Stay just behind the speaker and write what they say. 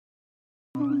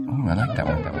I like that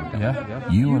one. Yeah.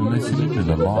 You are listening to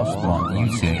the Lost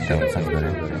Minds. You say it, that sounds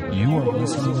better. You are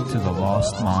listening to the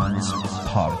Lost Minds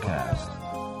podcast.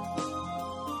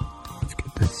 Let's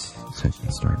get this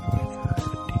session started with a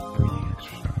deep breathing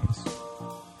exercise.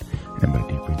 And by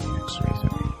deep breathing exercise, I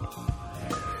mean,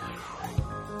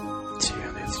 see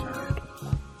how they start.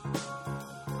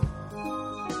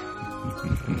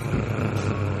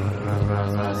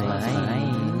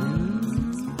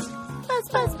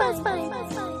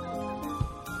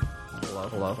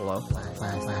 Hello.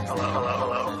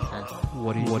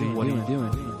 What are you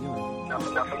doing?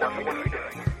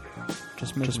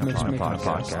 Just making a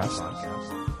podcast.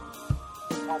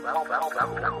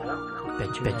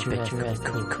 Bet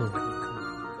you're cool.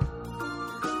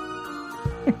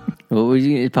 What was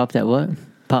you pop that what?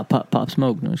 Pop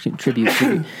smoke. No,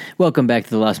 tribute. Welcome back to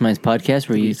the Lost Minds podcast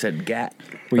where you said GAT.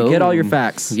 Where you get all your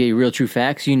facts. You get your real true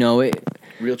facts. You know it.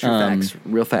 Real true facts.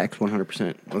 Real facts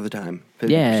 100% of the time. 50%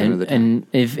 Yeah, of the time. and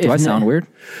if Do I sound weird?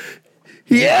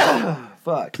 Yeah!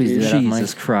 Fuck. Please do that off mic.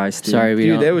 Jesus Christ, dude. Sorry,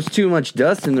 Dude, there was too much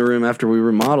dust in the room after we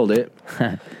remodeled it.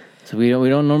 So we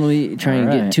don't normally try and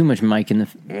get too much mic in the.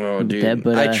 Oh, dude. That,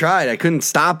 but, I tried. I couldn't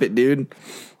stop it, dude.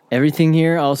 Everything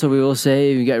here, also, we will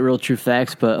say we got real true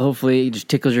facts, but hopefully it just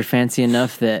tickles your fancy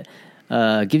enough that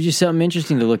gives you something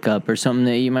interesting to look up or something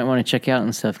that you might want to check out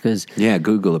and stuff, because Yeah,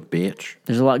 Google it, bitch.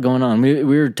 there's a lot going on. We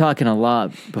were talking a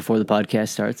lot before the podcast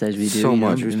starts, as we do. So you know?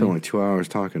 much. We spent like 2 hours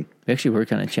talking. We actually were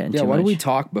kind of chatting Yeah, too why do much. we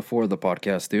talk before the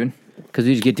podcast, dude? Because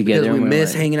we just get together. Because we and we're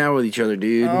miss like- hanging out with each other,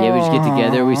 dude. Yeah, we just get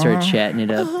together. We start chatting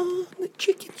it up. The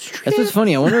chicken strip. That's what's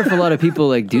funny. I wonder if a lot of people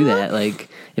like do that. Like,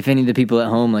 if any of the people at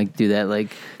home like do that. Like,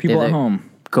 People they, at like, home.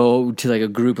 go to like a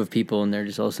group of people and they're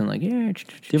just all of a sudden like, yeah. Do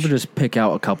you ever just pick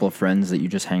out a couple of friends that you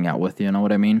just hang out with? You know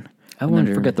what I mean? I and wonder.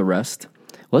 then forget the rest.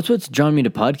 Well, that's what's drawn me to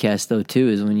podcasts though too.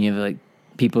 Is when you have like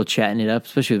people chatting it up,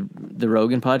 especially with the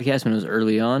Rogan podcast when it was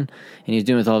early on, and he was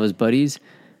doing it with all of his buddies.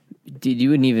 You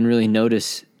wouldn't even really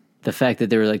notice the fact that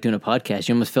they were like doing a podcast.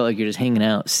 You almost felt like you're just hanging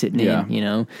out, sitting Yeah. in, you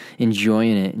know,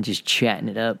 enjoying it and just chatting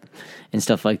it up and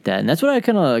stuff like that. And that's what I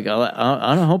kind of like.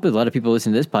 I don't hope a lot of people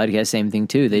listen to this podcast. Same thing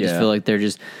too. They just Yeah. feel like they're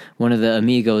just one of the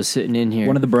amigos sitting in here.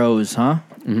 One of the bros, huh?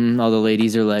 All the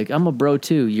ladies are like, I'm a bro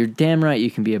too. You're damn right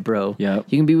you can be a bro. Yep.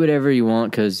 You can be whatever you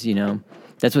want because, you know,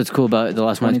 that's what's cool about the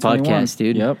Lost Minds 2021. podcast,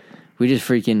 dude. Yep. We just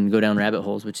freaking go down rabbit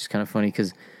holes, which is kind of funny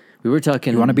because we were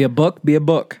talking. You want to be a book? Be a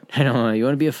book. I don't know. You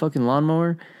want to be a fucking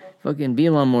lawnmower? Fucking be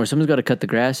a lawnmower. Someone's got to cut the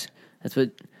grass. That's what.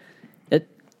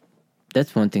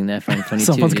 That's one thing that I find funny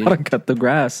Someone's too. got to Dude. cut the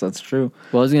grass. That's true.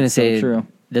 Well, I was gonna say true.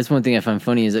 that's one thing I find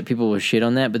funny is that people will shit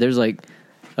on that, but there's like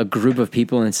a group of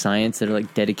people in science that are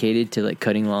like dedicated to like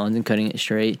cutting lawns and cutting it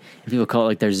straight. And people call it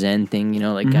like their Zen thing, you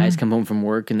know, like guys come home from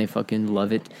work and they fucking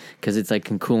love it because it's like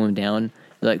can cool them down.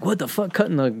 They're like, what the fuck,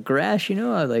 cutting the grass? You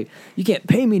know, I was like, you can't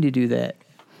pay me to do that.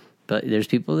 But there's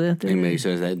people that Anybody who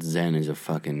says that Zen is a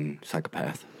fucking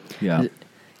psychopath. Yeah.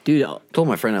 dude. I told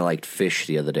my friend I liked fish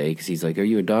the other day because he's like, "Are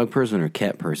you a dog person or a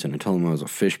cat person?" I told him I was a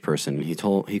fish person. He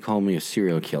called me a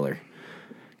serial killer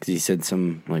because he said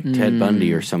some like Ted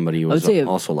Bundy or somebody was say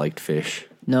also liked fish.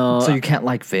 No, So you can't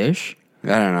like fish? I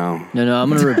don't know. no, I'm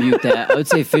gonna rebuke that. I would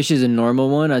say fish is a normal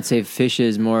one. I'd say fish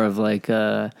is more of like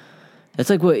that's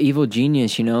like what Evil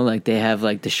Genius, you know, like they have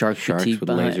like the shark Sharks fatigue with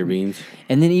behind- laser beams.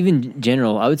 And then even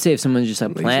general, I would say if someone's just a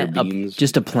plant, beams.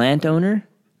 just a plant owner,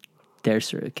 they're a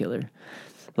serial killer.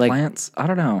 Like Plants? I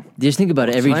don't know. just think about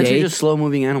it every Plants day. are just slow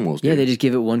moving animals. Yeah, Dude. they just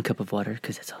give it one cup of water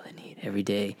because that's all they need every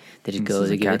day. They just This go. is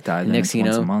They a give it. cacti, And then next it's thing you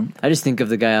once know, a month. I just think of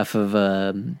the guy off of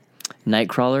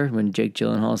Nightcrawler when Jake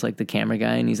Gyllenhaal's like the camera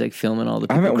guy and he's like filming all the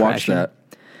I people haven't watched crashing. that.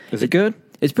 Is it good?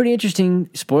 It's pretty interesting.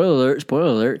 Spoiler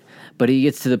alert. But he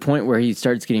gets to the point where he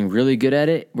starts getting really good at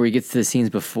it, where he gets to the scenes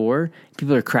before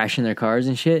people are crashing their cars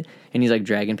and shit, and he's like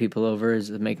dragging people over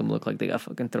to make them look like they got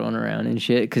fucking thrown around and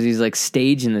shit, because he's like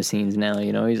staging the scenes now,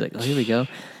 you know? He's like, oh, here we go.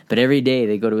 But every day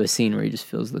they go to a scene where he just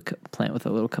fills the plant with a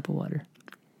little cup of water.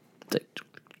 It's like,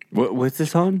 What's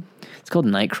this on? it's called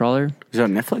Nightcrawler. Is it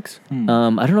on Netflix? I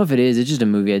don't know if it is. It's just a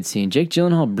movie I'd seen. Jake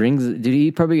Gyllenhaal did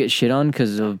he probably get shit on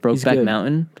because of Brokeback good.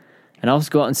 Mountain? And I'll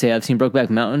just go out and say I've seen Brokeback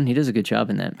Mountain. He does a good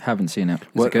job in that. Haven't seen it. Is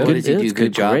What it good? does he It's do a a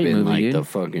good job great in? movie, Like dude. the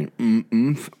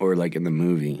fucking or like in the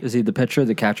movie? Is he the pitcher or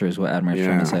the catcher is what Admir's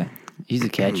trying to say. He's a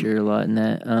catcher a lot in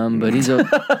that. But he's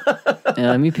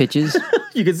a he pitches.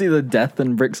 You can see the death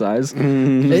in Brick's eyes. It's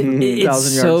 1,000 so yards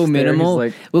stare, minimal.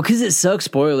 he's like- Well, because it sucks.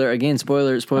 Spoiler again.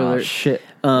 Spoiler. Oh, shit.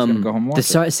 gonna go home and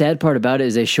watch Sad part about it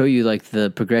is they show you like the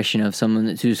progression of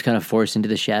someone who's kind of forced into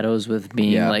the shadows with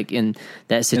being like in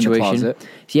that situation. closet.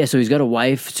 Yeah, so he's got a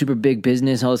wife, super big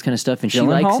business, all this kind of stuff, and she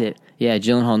likes Gyllenhaal? it. Yeah,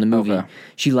 Gyllenhaal in the movie. Okay.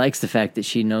 She likes the fact that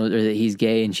she knows or that he's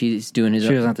gay, and she's doing his. She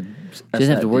doesn't have to. She doesn't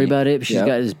have to worry about it. But she's Yeah.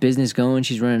 got this business going.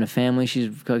 She's running a family. She's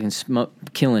fucking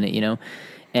killing it, you know.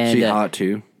 And She hot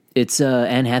too. it's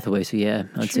Anne Hathaway, so yeah,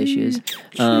 I'd say she is.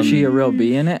 Is she a real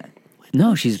B in it?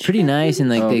 No, she's pretty nice, and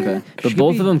like Okay. but She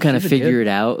both could of them kind of she's a figure kid. it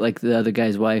out. Like the other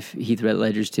guy's wife, Heath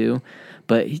Ledger's too,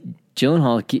 but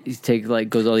Gyllenhaal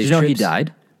goes all these. Did you know he trips.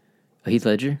 died? Oh, Heath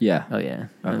Ledger? Yeah. Oh yeah.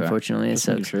 Okay. Unfortunately, it Just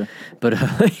making sucks. sure. But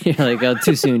you're like, oh,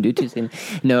 too soon, dude. Too soon.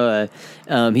 No,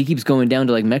 he keeps going down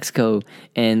to like Mexico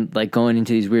and like going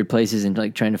into these weird places and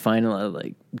like trying to find a lot of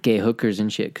like gay hookers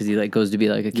and shit because he like goes to be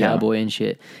like a Yeah. cowboy and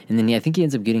shit. And then I think he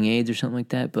ends up getting AIDS or something like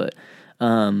that. But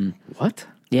What?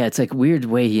 yeah, it's like weird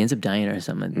way he ends up dying or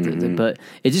something. But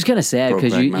it's just kind of sad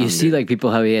because Brokeback you Mountain, see dude. like people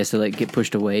how he has to like get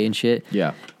pushed away and shit.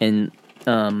 Yeah. And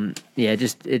they're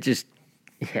just it's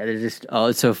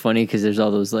so funny because there's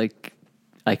all those like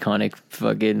iconic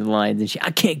fucking lines and shit. I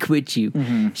can't quit you.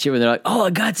 Shit where they're like, all I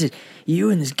got's is you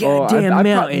in this goddamn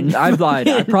mountain. I've lied.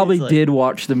 I probably It's like- did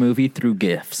watch the movie through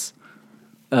GIFs.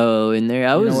 Oh, in there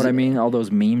I You was. know what I mean? All those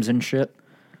memes and shit.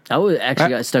 I was actually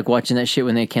got stuck watching that shit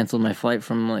when they canceled my flight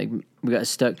from like we got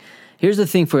stuck. Here's the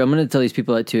thing for you. I'm going to tell these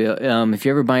people that too. If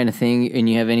you're ever buying a thing and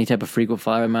you have any type of frequent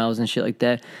flyer miles and shit like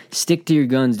that, stick to your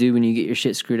guns, dude. When you get your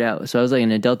shit screwed out. So I was like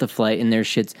in a Delta flight and their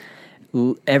shits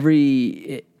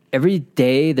every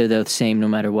day they're the same no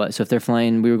matter what. So if they're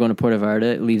flying, we were going to Puerto Vallarta,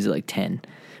 it leaves at like 10.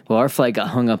 Well, our flight got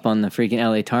hung up on the freaking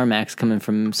LA tarmacs coming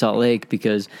from Salt Lake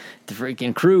because the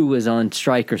freaking crew was on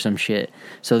strike or some shit.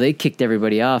 So they kicked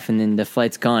everybody off, and then the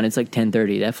flight's gone. It's like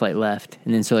 10:30. That flight left,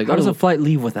 and then so like How does a flight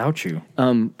leave without you?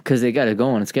 because they got to go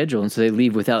on a schedule, and so they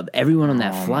leave without everyone on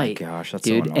that Oh my flight. gosh, that's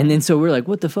so dude. annoying. And then so we're like,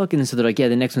 what the fuck? And then so they're like, yeah,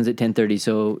 the next one's at 10:30,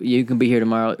 so you can be here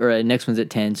tomorrow, or next one's at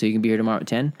 10, so you can be here tomorrow at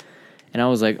 10. And I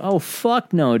was like, oh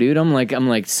fuck no, dude. I'm like, I'm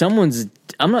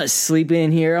not sleeping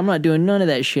in here. I'm not doing none of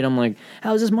that shit. I'm like,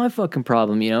 how is this my fucking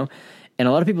problem, you know? And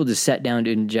a lot of people just sat down,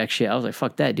 dude, and jack shit. I was like,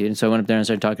 fuck that, dude. And so I went up there and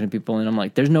started talking to people, and I'm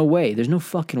like, there's no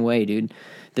fucking way, dude,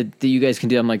 that you guys can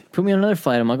do. I'm like, put me on another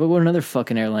flight. I'm like, I'll go to another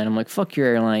fucking airline. I'm like, fuck your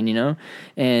airline, you know?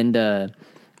 And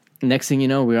next thing you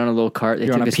know, we were on a little cart.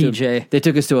 You're on a PJ. They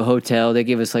took us to a hotel. They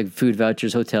gave us like food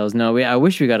vouchers, hotels. No, I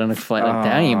wish we got on a flight like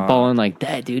that. I ain't balling like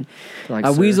that, dude. Like,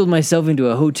 I sir. weaseled myself into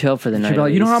a hotel for the night. be like,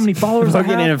 at you know how least. many followers I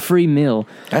Fucking have? in a free meal.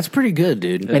 That's pretty good,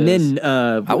 dude. And then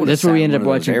would've that's where we sat in ended up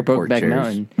one of those watching airport Brokeback chairs.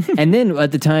 Mountain. And then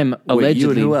at the time, Wait, you allegedly,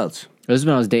 and who else? this was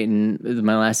when I was dating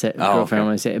my last girlfriend. okay. I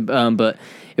want to say, but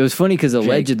it was funny because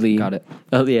allegedly, got it.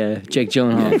 Oh yeah, Jake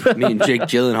Gyllenhaal. Me and Jake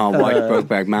Gyllenhaal watched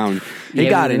Brokeback Mountain. It yeah,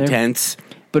 got we were there. intense.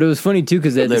 But it was funny too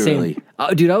because at the Literally.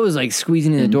 same, dude, I was like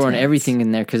squeezing in the door and Intense. everything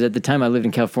in there because at the time I lived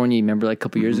in California. You remember, like a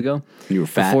couple years ago. You were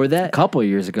fat. Before A that, couple of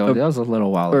years ago. That was a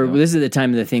little while or ago. this is the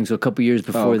time of the thing. So a couple years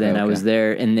before okay, then, I okay. was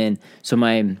there, and then so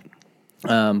my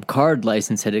card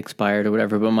license had expired or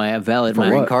whatever, but my valid my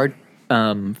Green card?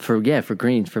 for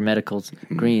greens, for medicals,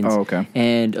 greens. Oh, okay.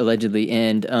 And allegedly,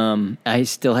 and I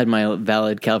still had my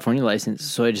valid California license,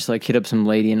 so I just like hit up some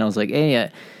lady and I was like, hey,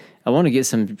 I want to get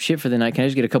some shit for the night. Can I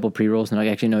just get a couple pre-rolls? And like,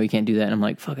 actually, no, you can't do that. And I'm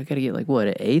like, fuck, I got to get like what,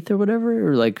 an eighth or whatever?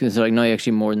 Or like, it's like, no,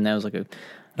 actually more than that. It was like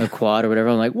a quad or whatever.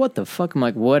 I'm like, what the fuck? I'm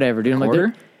like, whatever, dude. I'm Quarter?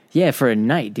 like, yeah, for a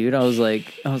night, dude. I was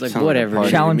like, Sounds like whatever. a party.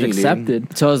 dude. Challenge me, dude.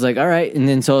 accepted. So I was like, all right. And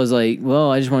then so I was like,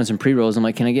 well, I just wanted some pre-rolls. I'm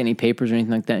like, can I get any papers or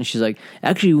anything like that? And she's like,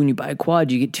 actually, when you buy a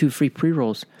quad, you get 2 free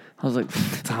pre-rolls. I was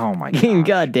like, Oh my god.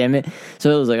 God damn it. So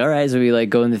it was like, all right. So we like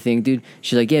go in the thing, dude.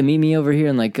 She's like, yeah, meet me over here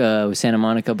in like Santa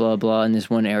Monica, blah, blah, in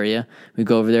this one area. We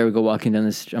go over there. We go walking down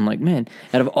this. I'm like, man,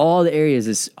 out of all the areas,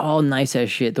 it's all nice ass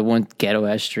shit. The one ghetto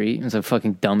ass street. It's a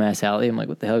fucking dumbass alley. I'm like,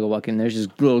 what the hell? Go walk in there. There's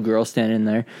this little girl standing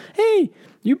there. Hey,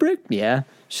 you brick? Yeah.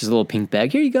 She's a little pink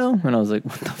bag. Here you go. And I was like,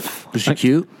 what the fuck? Was she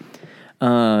cute?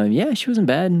 Yeah, she wasn't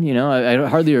bad. You know, I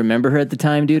hardly remember her at the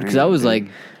time, dude, because I was like,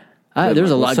 there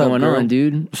was a lot What's up, going girl? on,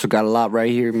 dude. So got a lot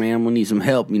right here, man. We need some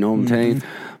help. You know what I'm saying?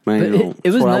 Man, But you know, it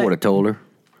was that's what I not- would have told her.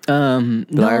 No,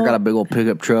 Like, I got a big old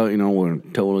pickup truck. You know, we're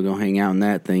totally gonna hang out in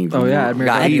that thing. Oh, yeah, got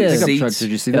Admiral heated pickup truck. seats. Did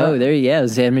you see that? Oh, there, yeah. I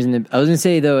was gonna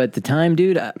say though, at the time,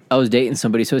 dude, I was dating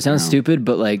somebody, so it sounds stupid,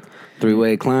 but like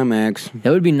 3-way climax.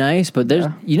 that would be nice. But there's,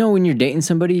 you know, when you're dating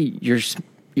somebody,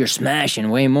 you're smashing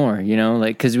way more, you know,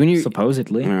 like because when you're,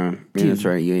 Supposedly. Yeah, that's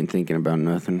right. You ain't thinking about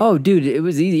nothing. oh, dude, it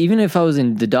was easy. Even if I was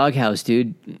in the doghouse,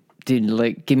 dude,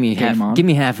 like give me on.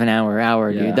 half an hour,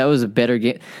 Yeah. dude. That was a better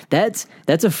game. That's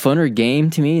a funner game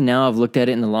to me. Now I've looked at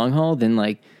it in the long haul than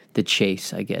like the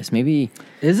chase, I guess. Maybe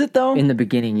Is it though? in the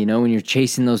beginning, you know, when you're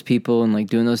chasing those people and like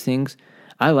doing those things.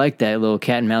 I like that little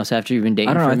cat and mouse after you've been dating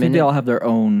I don't for know. a I minute. think they all have their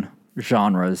own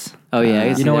genres. Oh yeah, I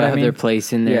guess you know they what I have mean? their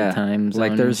place in their time zone.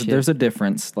 Like and shit. there's a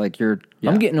difference. Like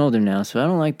I'm getting older now, so I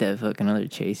don't like that fucking other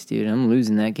chase, dude. I'm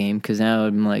losing that game because now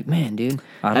I'm like, man, dude,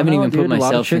 I haven't even put A lot of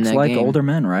myself in chicks that like game. older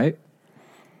men, right?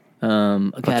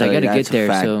 God, I Tell you, gotta get that's a there.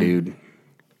 fact, So, dude.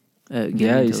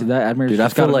 Yeah, you see that? Admir's Dude, I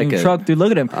just feel got a like new a- truck, dude.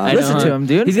 Look at him. I Listen know, to him,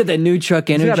 dude. He's got that new truck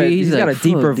energy. He's got a like,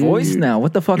 deeper fuck, dude. voice now.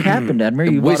 What the fuck happened, Admir?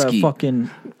 You bought a Whiskey. fucking.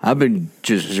 I've been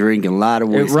just drinking a lot of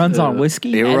It whiskey. runs on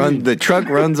whiskey. The truck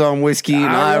runs on whiskey, and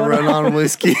I run on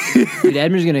whiskey. Dude,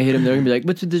 Admir's gonna hit him. They're gonna be like,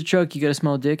 "What's with this truck? You got a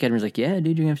small dick?" Admir's like, "Yeah, dude,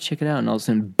 you're gonna have to check it out." And all of a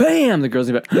sudden, bam! The girl's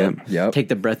gonna be like, Yep. take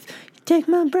the breath. Take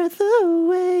my breath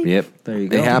away. Yep. There you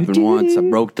go. It happened once. I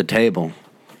broke the table.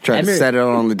 Tried to set it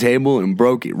on the table and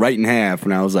broke it right in half.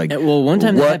 And I was like, Well, one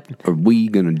time that what are we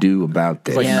going to do about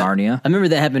this? like Narnia. I remember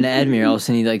that happened to Admir. All of a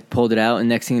sudden, he like pulled it out, and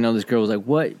next thing you know, this girl was like,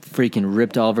 "What?" Freaking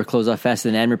ripped all of her clothes off faster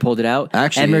than Admir pulled it out.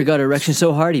 Actually- Admir got an erection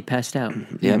so hard he passed out.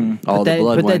 Yeah, all Put the that-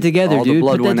 blood put that went together, all dude. the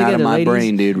blood Put that went out of together, my ladies.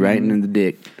 brain, dude, right into the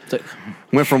dick. It's like,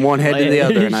 Went from one head to the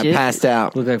other, and I Shit. passed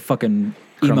out. Look like fucking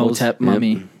Crumbles. Emotep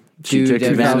mummy. She Dude, took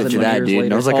that advantage of that, 2,000 dude. years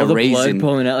And I was like all a the blood raisin.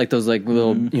 pulling out like those like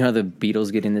little, you know how the beetles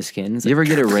get in the skin. It's You like,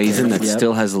 ever get a raisin that Yep.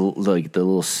 still has like the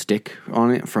little stick on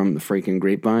it from the freaking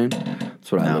grapevine?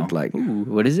 That's what I No. looked like. ooh,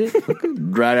 what is it?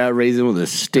 Dried out raisin with a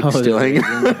stick Oh, still the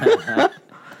hanging.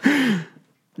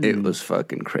 It was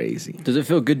fucking crazy. Does it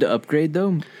feel good to upgrade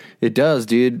though? It does,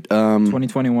 dude.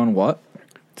 2021 what?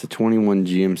 It's a 21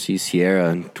 GMC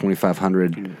Sierra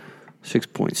 2500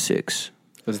 6.6.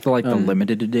 Is it like the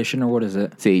limited edition or what is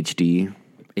it? It's HD.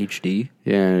 HD.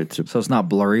 Yeah, it's a So it's not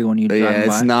blurry when you drive yeah,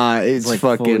 by? it's not. It's like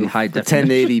fully fucking high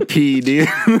definition. 1080p, dude.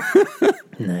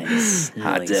 Nice.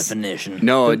 High definition.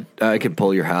 No, I could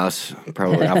pull your house.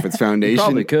 Probably off its foundation.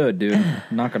 Probably could, dude.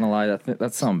 Not gonna lie,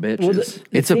 that's some bitch. Well, is-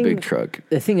 It's a big truck.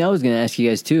 The thing I was going to ask you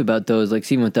guys too about those, like,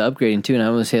 even with the upgrading too, and I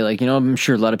want to say, like, you know, I'm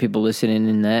sure a lot of people listening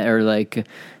in that are like,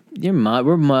 we're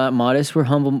modest, we're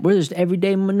humble, we're just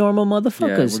everyday normal yeah,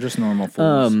 motherfuckers. we're just normal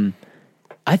fools.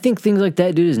 I think things like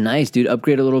that, dude, is nice, dude.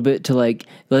 Upgrade a little bit to like,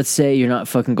 let's say you're not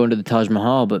fucking going to the Taj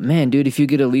Mahal, but man, dude, if you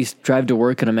could at least drive to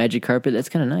work on a magic carpet, that's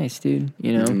kind of nice, dude.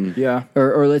 You know, yeah.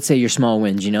 or let's say your small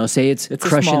wins. You know, say it's a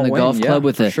crushing small the win, golf yeah, club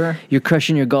with for a. sure. You're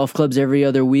crushing your golf clubs every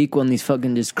other week on these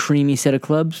fucking just creamy set of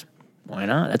clubs. Why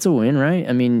not? That's a win, right?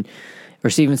 I mean. Or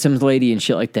Steven Sims lady and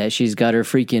shit like that. She's got her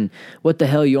freaking, what the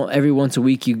hell, you every once a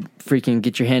week you freaking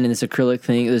get your hand in this acrylic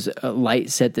thing. There's a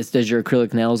light set that does your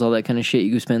acrylic nails, all that kind of shit.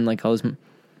 You can spend like all this.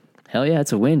 Hell yeah,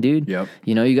 it's a win, dude. Yep.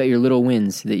 You know, you got your little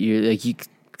wins that you're like,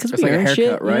 because It's we like a earn haircut,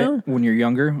 shit, right? you know? When you're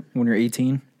younger, when you're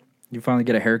 18, you finally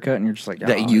get a haircut and you're just like,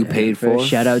 That "Oh, you yeah, paid for.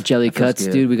 Shout out Jelly That feels Cuts,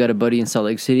 good. dude. We got a buddy in Salt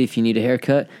Lake City. If you need a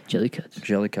haircut, Jelly Cuts.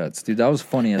 Jelly cuts, dude. That was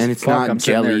funny as And it's fuck. not I'm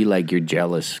sitting jelly there- like your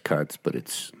jealous cuts, but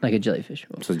it's Like a jellyfish.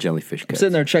 a jellyfish I'm cut.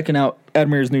 sitting there checking out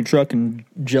Admir's new truck, and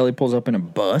Jelly pulls up in a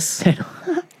bus,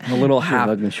 a little half,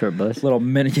 Fucking short bus. little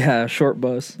mini, yeah, short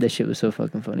bus. That shit was so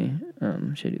fucking funny.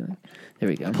 Shit, like, there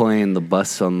we go. Playing the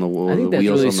bus on the I think the that's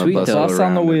wheels really on the sweet, bus. though. all Bus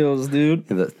on the around it. wheels, dude.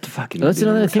 The fucking. That's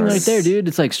another thing right retarded. there, dude.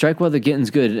 It's like strike while the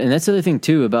getting's good, and that's the other thing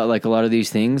too about like a lot of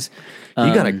these things.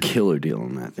 You got a killer deal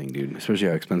on that thing, dude. Especially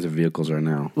how expensive vehicles are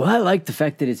now. Well, I like the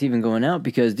fact that it's even going out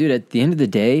because, dude, at the end of the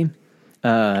day,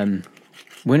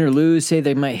 win or lose, say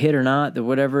they might hit or not, the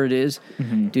whatever it is,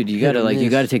 dude, you gotta or you miss.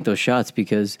 gotta take those shots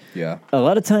because Yeah. a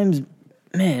lot of times,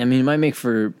 man, I mean, it might make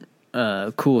for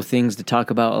cool things to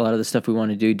talk about. A lot of the stuff we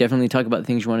want to do, definitely talk about the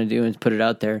things you want to do and put it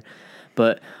out there.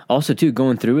 But also, too,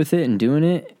 going through with it and doing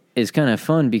it is kind of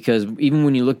fun because even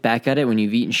when you look back at it, when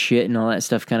you've eaten shit and all that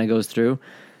stuff kind of goes through.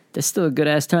 That's still a good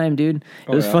ass time, dude.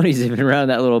 It was yeah. funny zipping around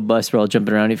that little bus. We're all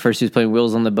jumping around. At first, he was playing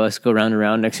wheels on the bus, go round and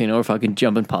round. Next thing you know, we're fucking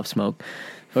jumping pop smoke.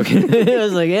 Fucking, I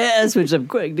was like, yeah, switch up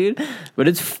quick, dude. But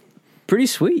it's pretty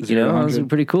sweet, you know. It was 0-100.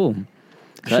 pretty cool.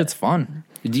 Shit's fun.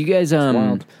 Do you guys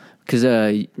wild. because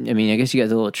I mean, I guess you got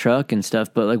the little truck and stuff,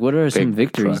 but like, what are some Big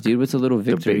victories, truck. dude? What's a little The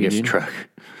victory, biggest dude? truck.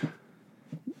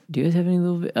 Do you guys have any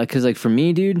little? Because like for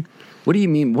me, dude, What do you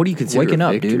mean? What do you consider Waking a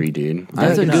up, victory, dude?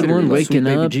 That's I a good consider one, it, like, waking Sweet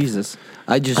baby up. Jesus.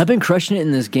 I just I've been crushing it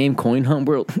in this game, Coin Hunt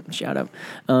World. Shout out.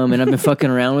 And I've been fucking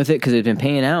around with it because it's been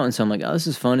paying out. And so I'm like, oh, this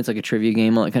is fun. It's like a trivia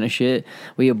game, all that kind of shit.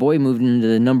 Well, your boy moved into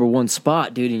the number one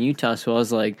spot, dude, in Utah. So I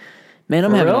was like, man,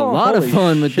 I'm For having a real? lot of Holy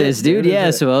fun with shit, this, dude. dude. Yeah.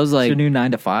 Is it- So I was It's like, your new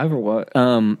 9 to 5 or what?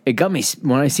 it got me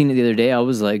when I seen it the other day. I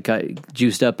was like, got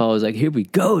juiced up. I was like, here we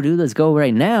go, dude. Let's go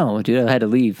right now, dude. I had to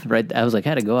leave. Right, I was like, I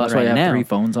had to go out That's why right you have now. 3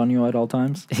 phones on you at all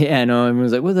times. Yeah, I know. Everyone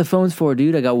was like, what are the phones for,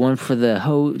 dude? I got one for the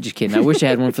hose. Just kidding. I wish I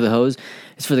had one for the hose.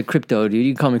 It's for the crypto, dude.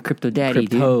 You can call me Crypto Daddy,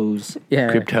 dude. Cryptos. Yeah.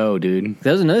 crypto, dude.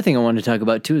 That was another thing I wanted to talk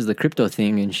about, too, is the crypto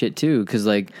thing and shit, too. Because,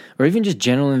 like, or even just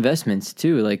general investments,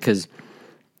 too. Like, because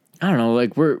I don't know,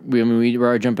 like we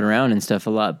are jumping around and stuff a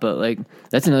lot, but like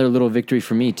that's another little victory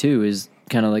for me too. Is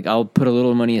kind of like I'll put a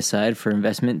little money aside for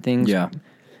investment things. Yeah.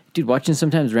 Dude, watching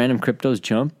sometimes random cryptos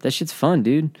jump, that shit's fun,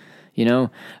 dude. You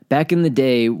know, back in the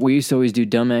day, we used to always do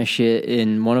dumbass shit,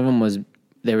 and one of them was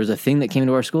there was a thing that came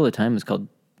to our school at the time. It was called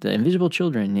the Invisible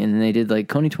Children, and they did like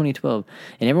Coney 2012,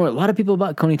 and a lot of people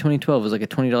bought Coney 2012. It was like a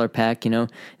 $20 pack, you know. And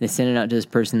they sent it out to this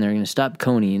person. They're going to stop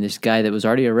Coney, and this guy that was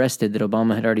already arrested, that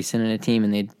Obama had already sent in a team,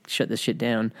 and they'd shut this shit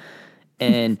down.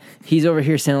 And he's over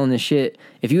here selling this shit.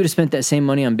 If you would have spent that same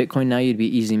money on Bitcoin now, you'd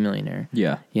be easy millionaire.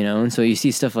 Yeah. You know, and so you see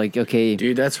stuff like, okay,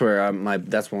 Dude, that's where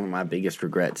that's one of my biggest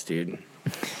regrets, dude.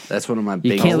 That's one of my you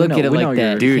biggest. can't look at it we like know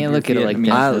that. you're- You can't look at it like that.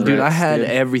 Dude, I Regrets, had dude.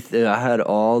 everything. I had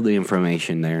all the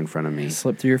information there in front of me.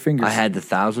 Slip through your fingers. I had the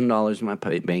 $1,000 in my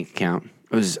bank account.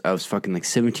 I was fucking like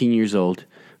 17 years old.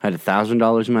 I had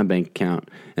 $1,000 in my bank account,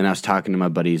 and I was talking to my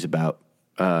buddies about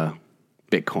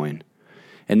Bitcoin.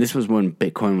 And this was when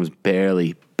Bitcoin was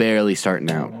barely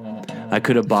starting out. I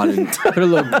could have bought it. Put a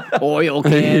little oil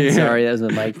can. Yeah. Sorry, that was the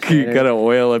mic. You gotta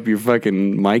oil up your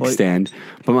fucking mic stand.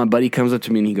 But my buddy comes up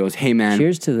to me and he goes, "Hey man,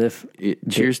 Cheers to the.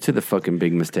 cheers to the fucking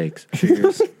big mistakes."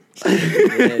 Cheers.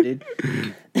 Yeah, dude.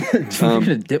 You're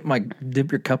gonna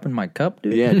dip your cup in my cup,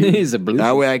 dude? Yeah, dude. He's a blue.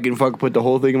 That way I can fucking put the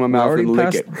whole thing in my mouth Already and lick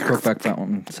passed it. Brokeback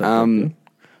Mountain. So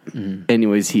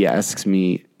Anyways, he asks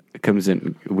me, comes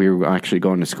in, we were actually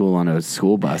going to school on a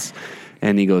school bus,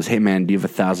 and he goes, "Hey man, do you have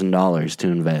 $1,000 to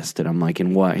invest?" And I'm like,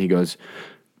 "In what?" He goes,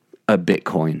 "A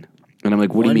Bitcoin." And I'm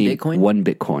like, "What One do you mean?" Bitcoin? One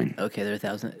Bitcoin. Okay, they're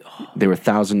 1,000. Oh, They were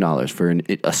 $1,000 for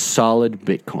a solid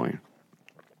Bitcoin.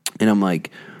 And I'm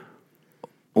like,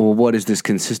 "Well, what does this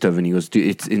consist of?" And he goes, "Dude,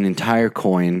 it's an entire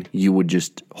coin. You would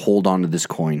just hold on to this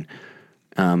coin."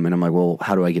 And I'm like, "Well,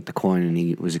 how do I get the coin?" And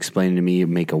he was explaining to me,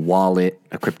 make a wallet,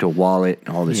 a crypto wallet,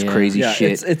 all this Yeah. crazy yeah,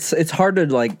 shit. it's hard to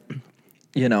like,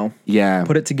 you know, Yeah.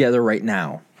 put it together right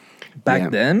now. Back Yeah.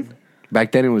 then,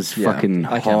 Back then it was Yeah, fucking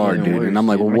I can't hard, blame dude. you. And I'm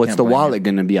like, I "Well, what's can't the blame wallet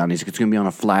going to be on?" He's like, "It's going to be on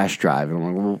a flash drive." And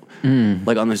I'm like, "Well,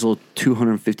 like on this little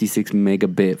 256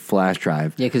 megabit flash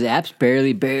drive." yeah, because App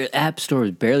Store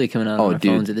was barely coming out Oh, on our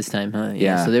dude. phones at this time, huh?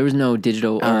 Yeah. So there was no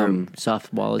digital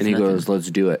soft wallets. And he nothing. goes,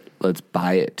 "Let's do it. Let's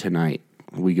buy it tonight.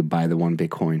 We could buy the one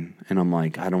Bitcoin." And I'm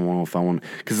like, "I don't know if I want,"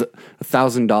 because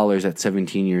 $1,000 at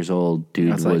 17 years old,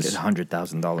 dude, that's like was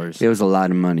 $100,000. it was a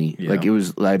lot of money. Yeah. Like it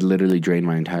was, I'd literally drained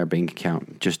my entire bank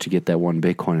account just to get that one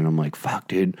Bitcoin. And I'm like, "Fuck,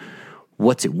 dude,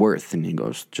 what's it worth?" And he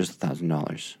goes, "Just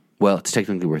 $1,000." Well, it's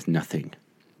technically worth nothing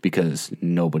because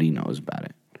nobody knows about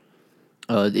it.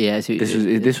 Oh yeah, so This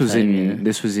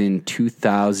was in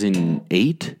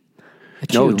 2008.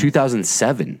 No,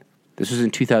 2007. This was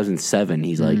in 2007.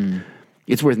 He's like,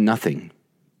 "It's worth nothing.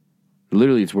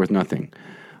 Literally, it's worth nothing."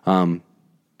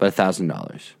 But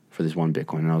 $1,000 for this one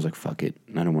Bitcoin, and I was like, "Fuck it,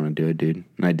 I don't want to do it, dude."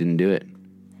 And I didn't do it.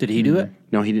 Did he do it?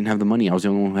 No, he didn't have the money. I was the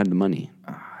only one who had the money.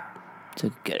 to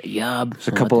get a job. There's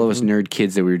a couple of us nerd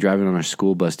kids that we were driving on our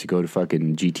school bus to go to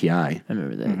fucking GTI. I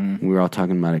remember that. We were all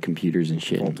talking about it, computers and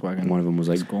shit. Volkswagen. And one of them was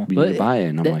like, Cool. "We But need to buy it,"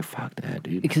 and I'm that- like, "Fuck that,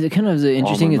 dude." Because it kind of is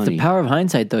interesting. my It's the money. power of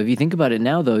hindsight, though. If you think about it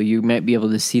now, though, you might be able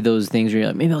to see those things where you're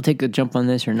like, maybe I'll take a jump on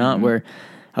this or not. Where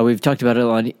we've talked about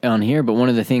it on here, but one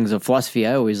of the things of philosophy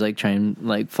I always like try and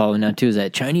like follow now too is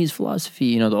that Chinese philosophy.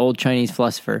 You know, the old Chinese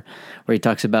philosopher, where he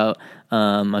talks about.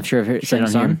 I'm sure I've heard it said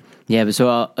on Shang here. Tsung? Yeah, but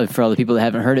so for all the people that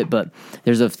haven't heard it, but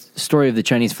there's a story of the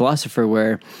Chinese philosopher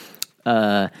where.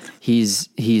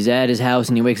 He's at his house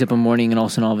and he wakes up in the morning and all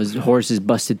of a sudden all of his horses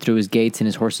busted through his gates and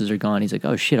his horses are gone. He's like,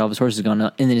 oh shit, all of his horses are gone.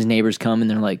 And then his neighbors come and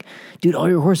they're like, dude, all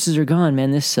your horses are gone,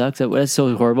 man. This sucks. That's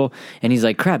so horrible. And he's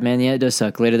like, crap, man. Yeah, it does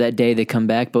suck. Later that day they come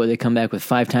back, but they come back with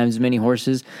 5 times as many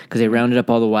horses because they rounded up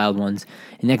all the wild ones.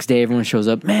 And next day everyone shows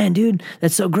up, man, dude,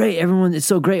 that's so great. It's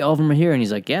so great. All of them are here. And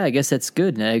he's like, yeah, I guess that's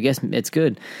good. I guess it's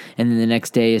good. And then the next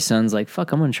day his son's like,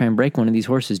 fuck, I'm going to try and break one of these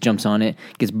horses. Jumps on it,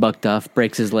 gets bucked off,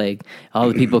 breaks his leg. All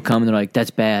the people come and they're like,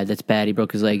 that's bad. He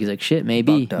broke his leg. He's like, shit,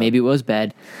 maybe it was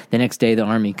bad. The next day the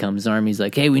army comes. The army's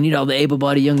like, hey, we need all the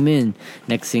able-bodied young men.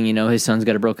 Next thing you know, his son's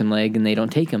got a broken leg and they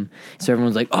don't take him. So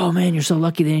everyone's like, oh man, you're so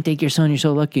lucky they didn't take your son. You're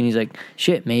so lucky. And he's like,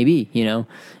 shit, maybe, you know.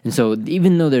 And so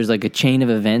even though there's like a chain of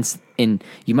events and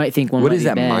you might think one What might is be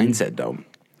that bad, mindset though?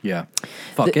 Yeah.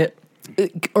 Fuck it.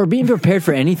 or being prepared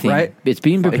for anything, Right. It's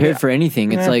being prepared for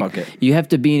anything. It's fuck like it. you have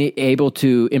to be able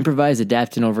to improvise,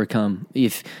 adapt, and overcome.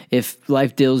 If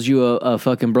life deals you a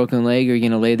fucking broken leg, are you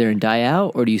gonna lay there and die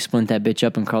out, or do you splint that bitch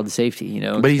up and crawl to safety? You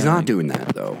know. But It's he's kinda not like- doing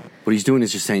that though. What he's doing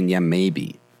is just saying, "Yeah,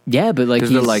 maybe." Yeah, but like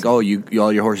Because they're like, "Oh,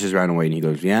 all your horses ran away," and he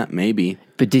goes, "Yeah, maybe."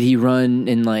 But did he run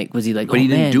and like was he like? But he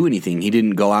didn't do anything. He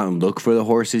didn't go out and look for the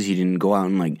horses. He didn't go out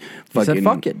and like fucking. said,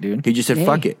 "Fuck it, dude." He just said, Hey.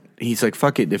 "Fuck it." He's like,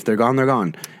 "Fuck it. If they're gone, they're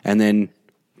gone." And then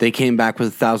they came back with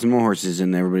 1,000 more horses,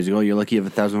 and everybody's like, oh, you're lucky you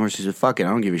have 1,000 horses. But fuck it, I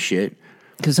don't give a shit.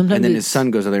 Because sometimes and then his son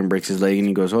goes out there and breaks his leg, and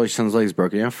he goes, oh, his son's leg's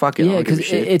broken. Yeah, fuck it, I yeah, don't give a because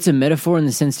shit. it's a metaphor in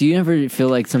the sense. Do you ever feel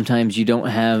like sometimes you don't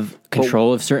have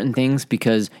control of certain things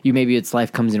because maybe it's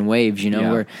life comes in waves,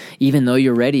 where even though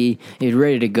you're ready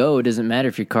to go, it doesn't matter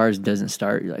if your car doesn't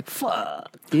start. You're like,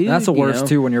 fuck, dude. That's the worst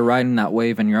too, when you're riding that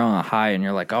wave and you're on a high and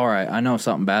you're like, all right, I know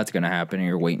something bad's going to happen, and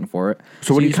you're waiting for it.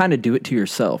 So you kind of do it to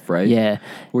yourself, right? Yeah.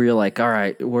 Where you're like, all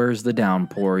right, where's the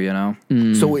downpour,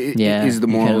 So is the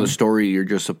moral of the story you're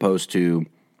just supposed to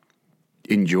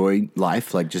enjoy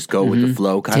life, like just go with the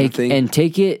flow kind of thing, and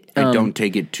take it and don't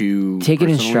take it too take it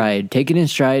in personally? stride. Take it in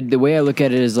stride. The way I look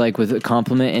at it is like with a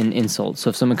compliment and insult. So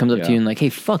if someone comes up to you and like, hey,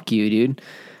 fuck you, dude.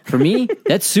 For me,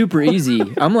 that's super easy.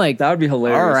 I'm like, that would be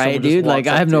hilarious. All right, Someone just dude. Like,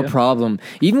 walks I have up no to you. problem.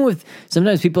 Even with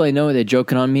sometimes people I know that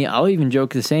joking on me, I'll even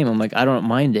joke the same. I'm like, I don't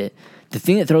mind it. The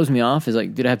thing that throws me off is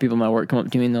like, dude, I have people in my work come up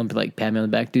to me and they'll be like, pat me on the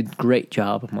back, dude, great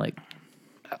job. I'm like,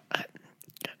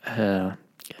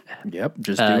 Yep,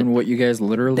 just doing what you guys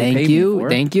literally thank paid you, me for.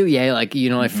 thank you. Yeah, like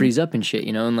I freeze up and shit,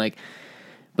 and like.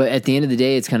 But at the end of the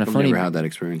day, it's kind of I've funny. never had that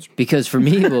experience. Because for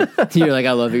me, you're like,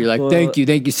 I love it. You're like, thank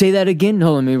you. Say that again.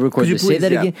 Hold on, let me record Could you this. Say please,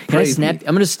 that yeah, again. Can I praise snap? me.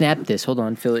 I'm going to snap this. Hold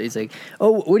on, Phil. He's like,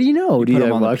 oh, what do you know? Dude, put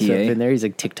him I on the walks up PA. in there. He's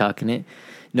like TikToking it.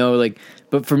 No, like,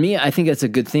 but for me, I think that's a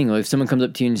good thing. Like, if someone comes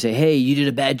up to you and you say, hey, you did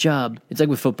a bad job. It's like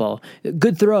with football.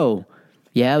 Good throw.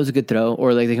 Yeah, it was a good throw.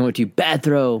 Or like they come up to you, bad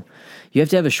throw. You have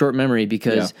to have a short memory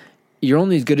because you're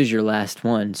only as good as your last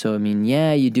one. So, I mean,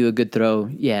 yeah, you do a good throw.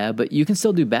 Yeah, but you can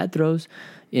still do bad throws.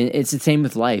 It's the same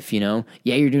with life, Yeah,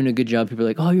 you're doing a good job. People are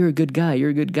like, oh, you're a good guy.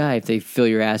 You're a good guy. If they fill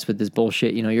your ass with this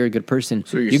bullshit, you're a good person.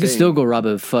 So you can still go rob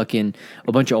a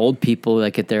bunch of old people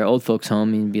like at their old folks'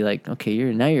 home and be like, okay,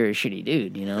 you're a shitty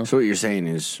dude, So what you're saying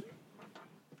is,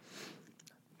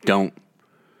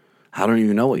 I don't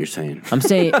even know what you're saying. I'm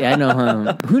saying, I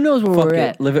know, who knows where Fuck we're it.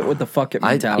 at? Live it with the fuck it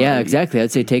mentality. Yeah, exactly.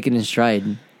 I'd say take it in stride.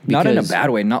 Not in a because bad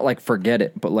way, not like forget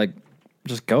it, but like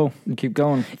just go and keep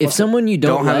going. If someone you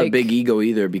Don't have like, a big ego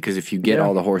either, because if you get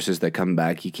all the horses that come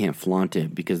back, you can't flaunt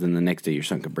it, because then the next day your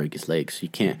son could break his leg. So you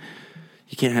can't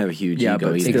have a huge Yeah, ego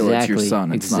but either. still, it's your Exactly,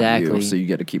 son. It's not exactly. you, so you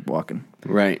got to keep walking.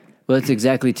 Right. well, that's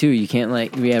exactly too. You can't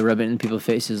rub it in people's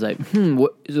faces. Like,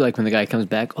 what? Like when the guy comes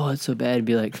back, oh, it's so bad. It'd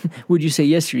be like, what'd you say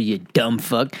yesterday, you dumb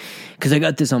fuck? Because I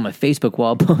got this on my Facebook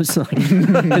wall post.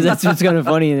 Because that's what's kind of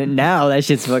funny. And now that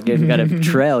shit's fucking got a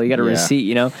trail. You got a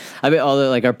receipt. I bet all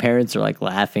our parents are like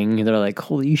laughing. They're like,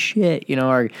 holy shit.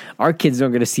 Our kids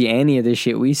don't get to see any of this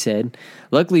shit we said.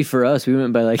 Luckily for us, we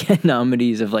went by like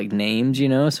anonymities of like names.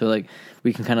 So like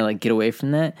we can kind of like get away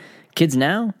from that. Kids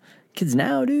now,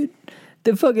 dude.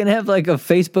 They fucking have like a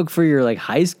Facebook for your like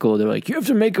high school. They're like, you have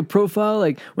to make a profile.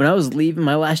 Like when I was leaving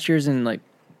my last years in like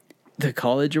the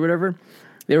college or whatever,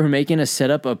 they were making us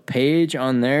set up a page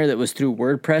on there that was through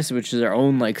WordPress, which is our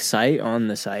own like site on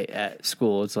the site at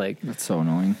school. It's like, That's so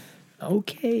annoying.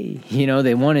 okay,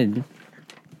 they wanted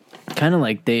kind of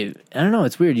like I don't know.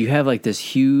 It's weird. You have like this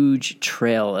huge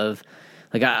trail of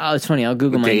like, it's funny. I'll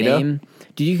Google my data? name.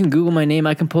 Dude, you can Google my name.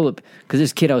 I can pull up because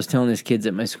this kid, I was telling this kids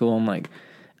at my school, I'm like,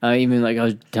 even like I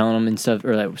was telling them and stuff,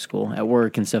 or at school, at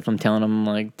work and stuff. I'm telling them, I'm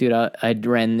like, dude, I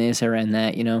ran this, I ran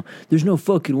that. There's no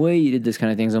fucking way you did this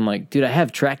kind of things. I'm like, dude, I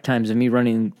have track times of me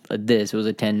running this. It was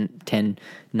a 10,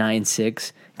 9,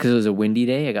 6 because it was a windy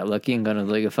day. I got lucky and got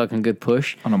like a fucking good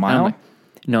push On a mile? And I'm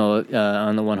like, no,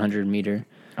 on the 100 meter.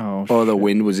 Oh, the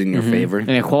wind was in your favor. And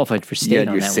I qualified for state. You had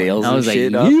on your that one. sails I was and like,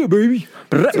 shit up? yeah, baby.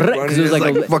 Because it was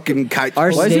like, like fucking kite.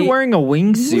 our Why is he state- wearing a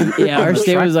wingsuit? Yeah, our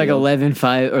state was like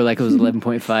 11.5 or like it was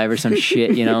 11.5 or some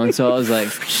shit, And so I was like,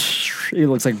 He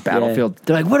looks like Battlefield.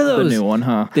 They're like, what are The those? new one,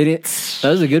 huh? They didn't. That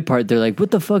was the good part. They're like, what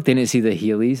the fuck? They didn't see the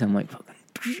Heelys. I'm like,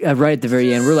 right at the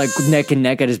very end, we're like neck and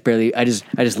neck. I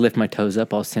just lift my toes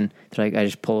up. All of a sudden, they're like, I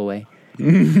just pull away.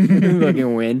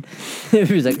 Fucking win. It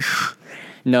was like,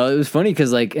 no, it was funny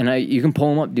because like, you can pull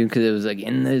them up, dude, because it was like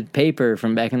in the paper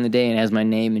from back in the day and it has my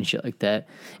name and shit like that.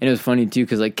 And it was funny too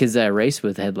because like kids that I raced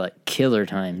with had like killer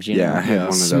times, Yeah, I had one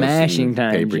of those smashing in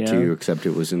times, paper you know? too. Except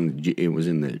it was in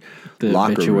the The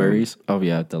locker obituaries. Oh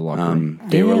yeah, the locker room. room.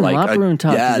 They were Damn, like locker room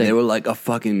talk. yeah, He's they like- were like a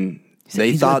fucking.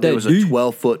 They he's thought got there that was a deep.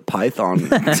 12-foot python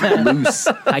loose.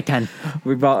 Python.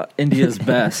 We brought India's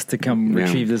best to come Yeah.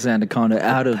 retrieve this anaconda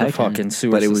out of the Python. fucking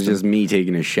sewer But it was system. just me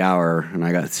taking a shower, and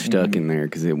I got stuck in there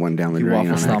because it went down the You drain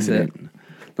waffle on stomped accident.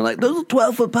 They're like, "There's a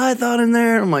 12-foot python in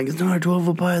there." I'm like, "It's not a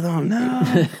 12-foot python." No.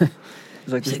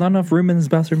 It's like, there's not enough room in this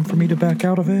bathroom for me to back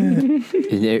out of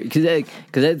it. Because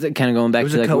that's kind of going back It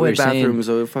was to a like what we were co-ed bathroom, saying.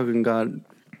 so it fucking got.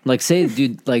 Like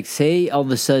say all of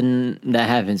a sudden that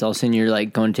happens. All of a sudden you're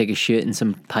like going to take a shit and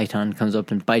some python comes up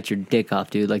and bites your dick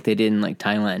off, dude. Like they did in like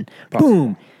Thailand.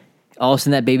 Boom. All of a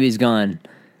sudden that baby is gone.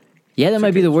 Yeah, that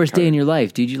might be the worst day in your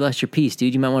life, dude. You lost your peace,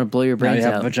 dude. You might want to blow your Now brains you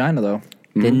have out. a vagina though.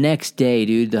 The next day,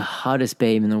 dude, the hottest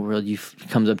babe in the world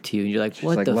comes up to you, and you're like,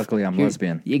 "What like, the? luckily I'm Here-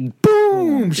 lesbian.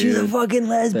 Boom! She's a dude. fucking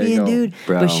There lesbian, you go. dude.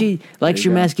 Bro. But she likes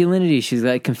you your go. masculinity. She's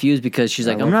like confused because she's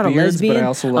like, I "I'm love not a beards, but I lesbian.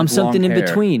 also love I'm something long in hair."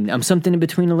 between. I'm something in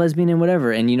between a lesbian and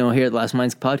whatever." And you know, here at Last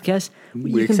Minds podcast, you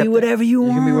can accept be that. whatever you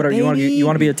want. You can be whatever you want. baby. You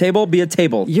want to be a table? Be a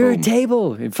table. You're Boom. a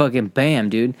table. And fucking bam,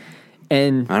 dude.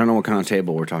 And I don't know what kind of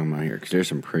table we're talking about here because there's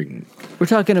some pretty. we're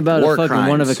talking about War a fucking crimes.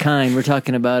 one of a kind. We're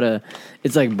talking about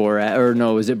it's like Borat, or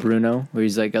no, is it Bruno? Where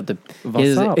he's like got the,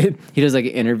 What's up? he does like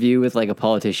an interview with like a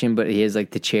politician, but he has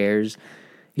like the chairs.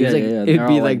 He was Yeah, like, yeah, it'd they're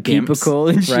be all, like like, gimps, cubicle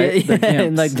and shit. right? They're Yeah,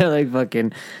 and gimps. like they're like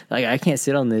fucking, like I can't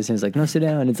sit on this. And it's like, no, sit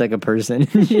down. It's like a person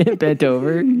and shit, bent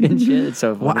over and shit. It's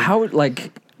so funny. Well, how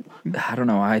like I don't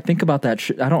know. I think about that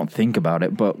shit. I don't think about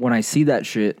it, but when I see that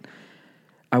shit,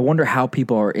 I wonder how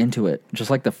people are into it. Just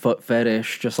like the foot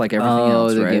fetish, just like everything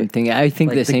else, the right? gimp thing. I think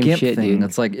Like the same gimp shit, thing. dude.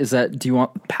 It's like, is that? Do you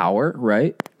want power?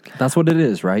 Right? That's what it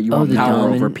is, right? You want the power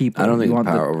dominant- over people. I don't think you it's want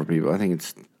power over people. I think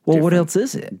it's. Well, what different. else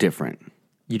is it? Different.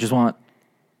 You just want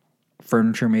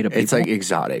furniture made of people. It's like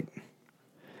exotic.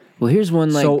 Well, here's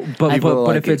one like, So, but People but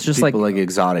like if it's just like people like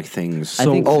exotic things. I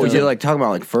think oh, so. is it like talking about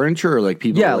like furniture or like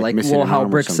people? yeah, like like missing well, an how arm or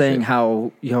Brick's some saying shit?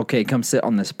 how okay, come sit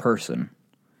on this person,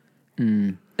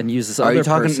 and use this Are other you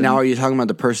talking person. now? Are you talking about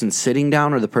the person sitting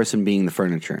down or the person being the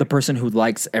furniture? the person who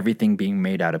likes everything being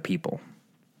made out of people.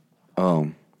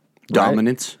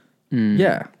 Dominance.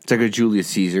 Yeah, It's like a Julius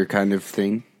Caesar kind of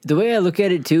thing. the way I look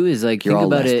at it too is like, You're think all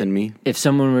about less it. than me. If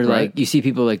someone were Right. like, you see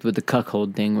people like with the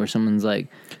cuckold thing where someone's like,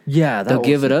 yeah. they'll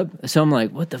give it up. So I'm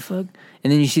like, what the fuck?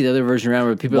 And then you see the other version around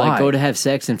where people Why? like go to have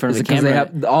sex in front Is of it the because camera.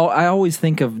 they have? I always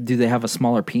think of, do they have a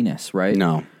smaller penis? Right?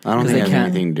 No, I don't 'Cause think it they has can't-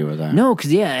 anything to do with that. No,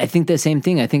 because yeah, I think the same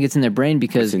thing. I think it's in their brain it's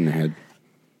because in the head.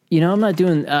 you know I'm not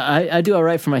doing. I do all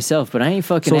right for myself, but I ain't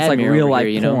fucking. So it's like Admir real over life here,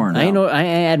 you know? porn I ain't now. no. I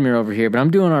ain't Admir over here, but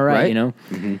I'm doing all right. Right? You know.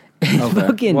 Okay.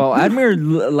 Fucking- Well,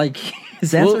 Admir like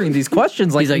is answering these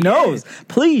questions like he's like, he knows.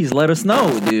 Please let us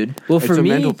know, dude. Well, It's for a me,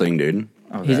 mental thing, dude.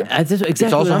 that's exactly It's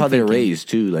also what I'm how they're thinking. raised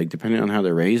too. Like depending on how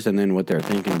they're raised, and then what they're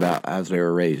thinking about as they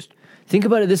were raised. Think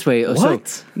about it this way. Oh, What?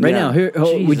 So, right Yeah. now, here,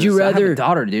 would Jesus, you I have rather? a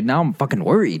daughter, dude? Now I'm fucking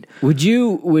worried. Would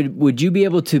you be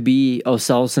able to be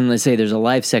Salson? Let's say there's a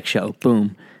live sex show,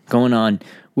 boom, going on.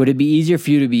 Would it be easier for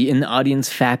you to be in the audience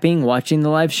fapping, watching the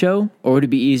live show, or would it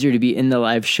be easier to be in the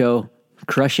live show,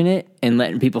 crushing it and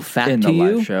letting people fap In to the you?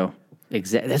 live show.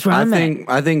 Exactly. That's where I I'm think. at.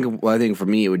 I think for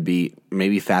me, it would be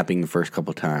maybe fapping the first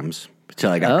couple times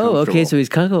until I got. Oh, okay. comfortable. So he's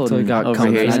cuckolding So he got over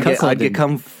comfortable. here. He's I'd get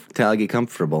cuckolding. till I get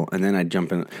comfortable, and then I'd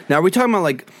jump in. Now, are we talking about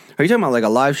like? Are you talking about like a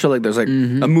live show? Like there's like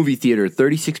Mm-hmm. a movie theater,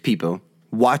 36 people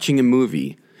watching a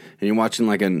movie, and you're watching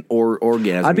like an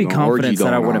orgasm. I'd be an orgy confident that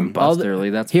I going wouldn't on. bust early.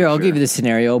 That's Here, for I'll sure. give you the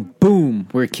scenario. Boom,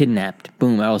 we're kidnapped.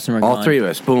 Boom, Allison, we're All gone. three of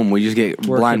us, boom. We just get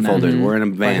We're blindfolded. kidnapped. We're in a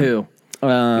By van. who?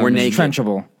 We're naked.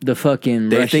 Trenchable. The fucking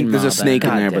They Russian think there's a mob. snake in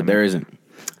God there, damn but it. there isn't.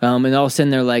 And all of a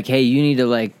sudden they're like, "Hey, you need to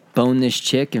like bone this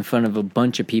chick in front of a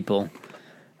bunch of people."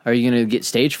 Are you gonna get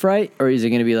stage fright, or is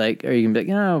it gonna be like? Are you gonna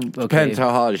be like, "Oh, okay"? Depends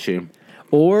how hot is she.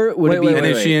 Or would it be? wait, And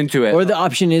wait, is she into it? Or the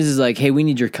option is like, "Hey, we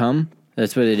need your cum."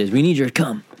 That's what it is. We need your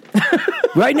cum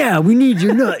right now. We need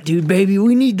your nut, dude, baby.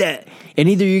 We need that. And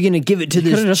either you're gonna give it to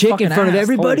could've this just chick in fucking front of asked.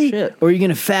 everybody, Holy shit. or you're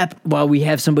gonna fap while we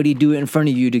have somebody do it in front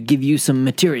of you to give you some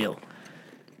material.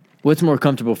 What's more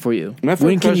comfortable for you? My first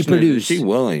When can you question is produce? she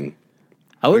willing?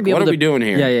 I would be What able are to. we doing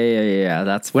here? Yeah.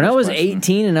 That's When I first was question.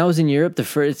 18 and I was in Europe the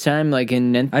first time, like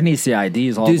in I need to see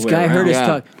IDs all dude, the this way guy around. heard us Yeah.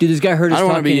 talk. Dude, this guy heard us I don't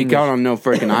want to talking be English. out on no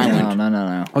freaking island.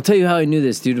 No. I'll tell you how I knew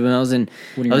this, dude. When I was in,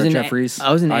 When you I was were in at Jeffries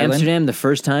I was in Island? Amsterdam the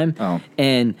first time, Oh.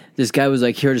 and this guy was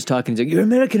like, he heard us talking. He's like, "You're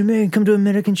American, come to an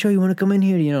American show. You want to come in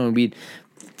here?" You know, and we'd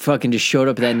fucking just showed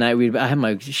up that night. I had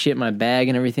my shit in my bag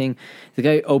and everything. The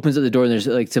guy opens up the door and there's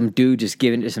like some dude just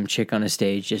giving it to some chick on a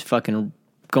stage, just fucking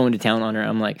going to town on her.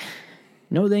 I'm like,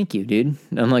 no, thank you, dude.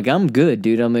 I'm like, I'm good,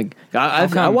 dude. I'm like,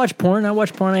 I watch porn. I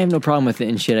I have no problem with it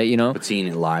and shit. You know, But seeing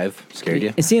it live scared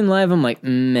you? and seeing live, I'm like,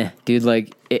 meh, dude.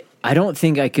 Like, I don't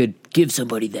think I could give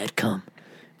somebody that cum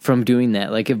from doing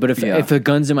that. Like, if a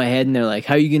gun's in my head and they're like,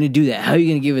 "How are you gonna do that? How are you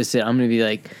gonna give us it?" I'm gonna be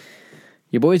like,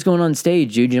 "Your boy's going on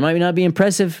stage, dude. You might not be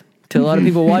impressive to a lot of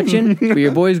people watching, but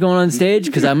your boy's going on stage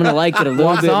because I'm gonna like it a little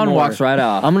Walks bit on, more. walks right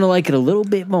off. I'm gonna like it a little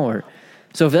bit more."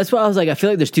 So if that's what I was like, I feel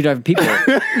like there's two different people.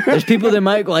 There's people that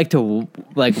might like to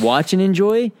like watch and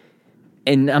enjoy,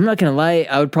 and I'm not gonna lie,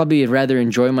 I would probably rather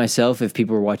enjoy myself if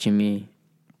people were watching me.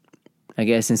 I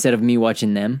guess instead of me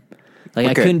watching them, like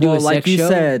I Okay. couldn't do Well, a like sex you show.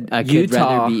 said, I could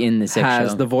Utah rather be in the sex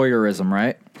has show. the voyeurism,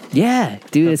 right? Yeah,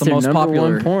 dude, That's it's the their most number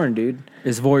popular. one porn, dude.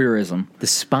 Is voyeurism. The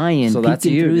spying, So that's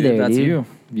peeking you, through dude. there, That's dude. you.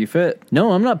 You fit.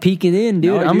 No, I'm not peeking in,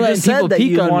 dude. No, I'm you letting just said people that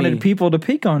peek you on wanted me. people to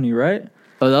peek on you, right?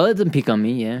 Oh, I'll let them peek on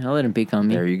me. Yeah, I'll let them peek on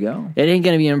me. There you go. It ain't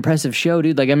gonna be an impressive show,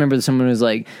 dude. Like I remember someone was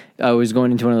like, I was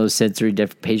going into one of those sensory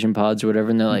deprivation pods or whatever,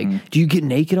 and they're like, "Do you get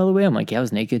naked all the way?" I'm like, "Yeah, I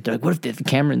was naked." They're like, "What if there's a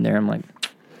camera in there?" I'm like,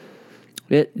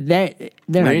 they're not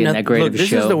getting that great of a this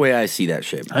show. is the way I see that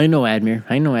shit. I know Admir.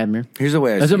 Here's the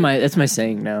way I That's see what it. that's my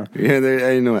saying now. Yeah,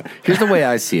 I know it. Here's the way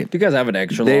I see it. Do you guys have an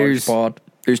extra There's large pod?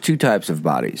 there's two types of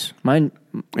bodies Mine.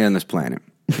 on this planet.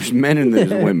 There's men and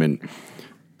there's women.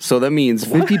 So that means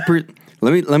 50%.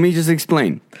 Let me just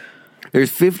explain. There's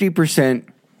 50%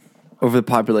 of the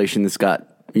population that's got,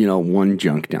 one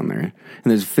junk down there,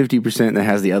 and there's 50% that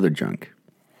has the other junk,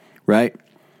 right?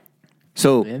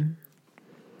 So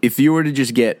if you were to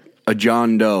just get a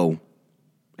John Doe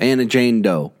and a Jane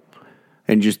Doe,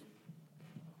 and just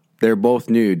they're both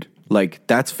nude, like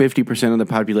that's 50% of the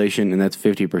population, and that's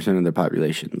 50% of the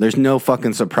population. There's no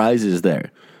fucking surprises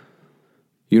there.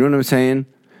 You know what I'm saying?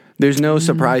 There's no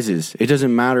surprises. It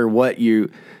doesn't matter what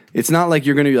it's not like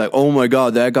you're going to be like, oh my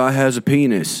God, that guy has a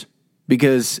penis.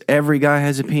 Because every guy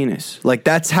has a penis. Like,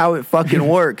 that's how it fucking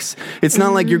works. It's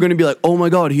not like you're going to be like, oh my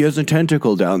God, he has a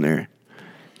tentacle down there.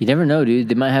 You never know, dude.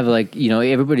 They might have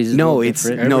everybody's No, it's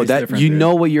different. no, Everybody's that different, you dude.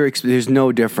 know what there's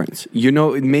no difference.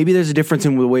 Maybe there's a difference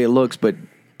in the way it looks, but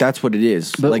that's what it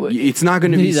is. But like, what- it's not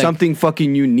going to be He's like- something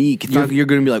fucking unique. It's not, you're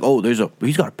going to be like, oh,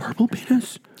 he's got a purple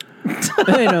penis.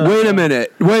 I know. Wait a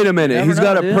minute. Never He's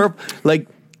got know, a dude. purple. Like,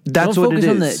 that's Don't what it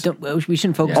focus is. on we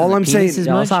shouldn't focus All on the I'm saying- penis as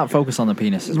No, much. let's not focus on the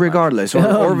penises. Regardless, or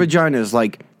vaginas.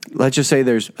 Like, let's just say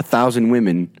there's 1,000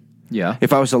 women. Yeah.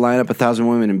 If I was to line up 1,000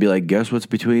 women and be like, guess what's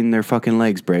between their fucking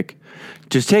legs, Brick?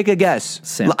 Just take a guess.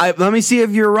 Simp. Let me see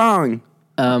if you're wrong.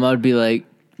 I would be like,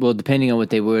 well, depending on what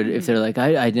they would, if they're like,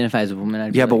 I identify as a woman,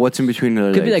 I'd be Yeah, like, but what's in between their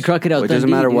legs? Could be like Crocodile Well, it doesn't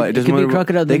Dundee, matter dude. what. It It doesn't could be matter.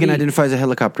 Crocodile They can Dundee. identify as a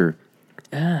helicopter.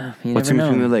 you What's never in between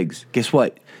know. their legs? Guess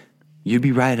what? You'd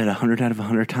be right at 100 out of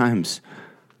 100 times.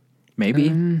 Maybe.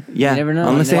 Yeah, You never know.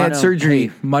 unless You they never had know. surgery.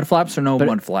 Hey, mud flaps or no But-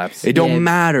 mud flaps? It don't Yeah.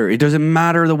 matter. It doesn't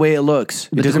matter the way it looks. It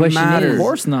But the doesn't question matter. is- Of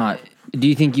course not. Do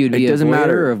you think you'd be It a doesn't voyeur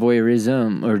matter. or a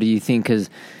voyeurism, or do you think because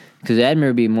Admir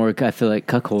would be more? I feel like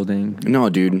cuckolding. No,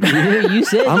 dude. You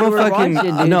said I'm you a were fucking-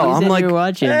 watching, dude. no, You I'm said like- you were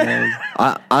watching. man.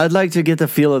 I'd like to get the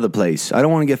feel of the place. I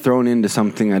don't want to get thrown into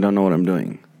something I don't know what I'm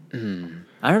doing.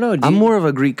 I don't know. I'm more of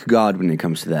a Greek god when it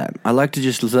comes to that. I like to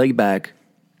just lay back,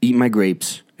 eat my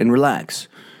grapes, and relax.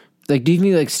 like. Do you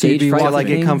think like stage fright? While I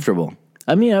get thing? comfortable.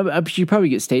 I mean, you probably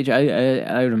get stage.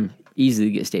 I would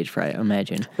easily get stage fright. I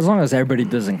imagine. As long as everybody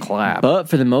doesn't clap. But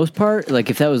for the most part, like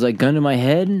if that was like gun to my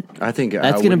head, I think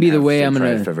That's gonna be the way I'm gonna-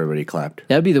 If everybody clapped.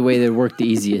 that'd be the way that work the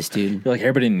easiest, dude. You're like,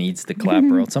 everybody needs to clap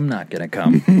or else I'm not going to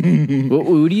come.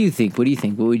 What do you think? What do you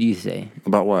think? What would you say?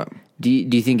 About what? Do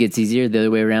you think it's easier the other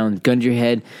way around? Gun to your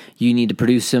head. You need to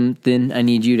produce something. I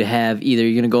need you to have either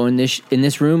you're gonna go in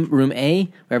this room A,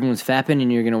 where everyone's fapping,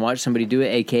 and you're gonna watch somebody do it,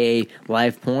 aka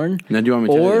live porn. Now, do you want me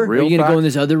to tell you the or real are you gonna go fact? in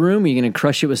this other room? Are you gonna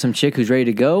crush it with some chick who's ready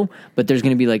to go? But there's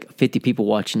gonna be like 50 people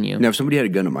watching you. Now, if somebody had a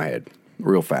gun in my head,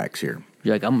 real facts here.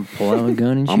 You're like, I'm gonna pull out a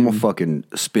gun and shoot. I'm gonna fucking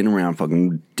spin around,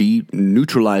 fucking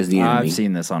neutralize the enemy. I've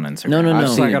seen this on Instagram. No, no, no. I've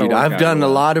seen I it, gotta dude. work I've out done a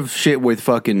well. lot of shit with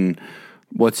fucking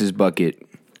what's his bucket.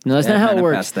 No, that's Yeah, not how it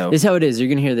works. manifesto. This is how it is. You're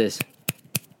gonna hear this.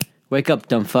 Wake up,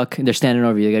 dumb fuck. They're standing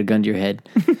over you. They got a gun to your head.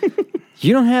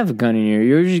 You don't have a gun in your.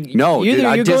 You're just No, dude,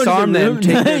 I you're going to the disarm them, room-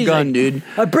 take their He's gun, like, dude.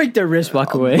 I break their wrist,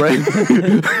 walk away. Break,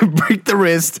 break the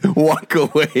wrist, walk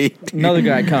away. Another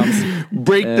guy comes.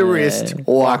 Break the wrist,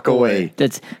 walk away.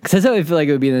 That's cause that's how I feel like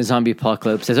it would be in the zombie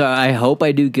apocalypse. That's why I hope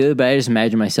I do good, but I just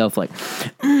imagine myself like,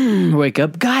 wake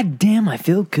up, god damn, I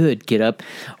feel good. Get up,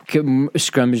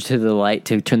 scrummage to the light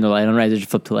to turn the light on. Right, just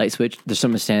flip the light switch. There's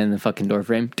someone standing in the fucking door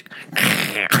frame.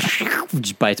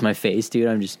 Just bites my face, dude.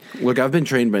 I'm just Look, I've been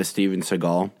trained by Steven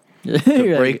Seagal You're to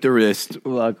like, break the wrist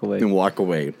walk away. and walk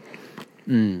away.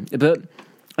 But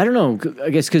I don't know. I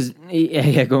guess because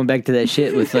yeah, going back to that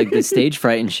shit with like the stage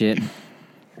fright and shit.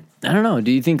 I don't know.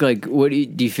 Do you think like what do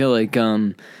you feel like?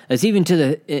 It's even to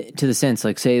the sense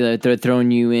like say that they're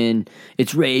throwing you in.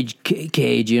 It's rage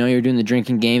cage. You know, you're doing the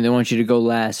drinking game. They want you to go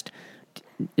last.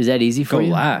 Is that easy for Go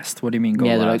you? last. What do you mean go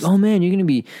Yeah, last? they're like, oh man, you're gonna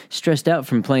be stressed out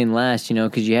from playing last, you know,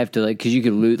 because you have to because you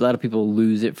could lose. A lot of people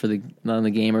lose it on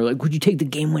the game, or like, would you take the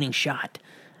game-winning shot?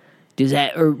 Is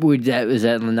that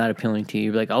not appealing to you?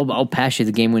 You're like, I'll pass you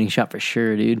the game-winning shot for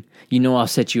sure, dude. You know, I'll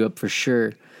set you up for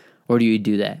sure. Or do you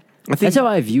do that? That's how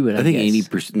I view it. I think guess.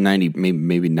 80%, 90,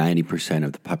 maybe 90%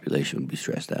 of the population would be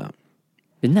stressed out.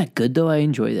 Isn't that good though? I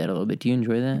enjoy that a little bit. Do you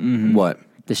enjoy that? What?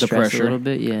 The stress pressure. a little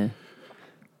bit, yeah.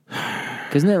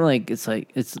 Isn't it like it's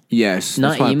Yes, Not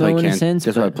that's why emo I play in a sense,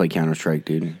 That's why I but- play Counter Strike,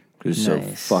 dude. It's so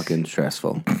fucking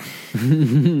stressful.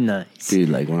 Nice. Dude,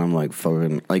 like when I'm like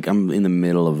fucking, like I'm in the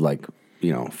middle of like,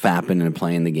 you know, fapping and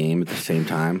playing the game at the same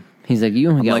time. He's like, you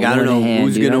only got Like, one I don't know hand,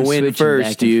 who's dude. going I'm to win switching first, back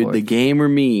and dude. forth. The game or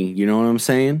me? You know what I'm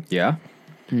saying? Yeah.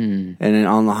 And then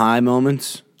on the high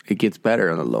moments, it gets better.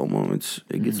 On the low moments,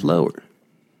 it gets lower.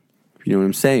 You know what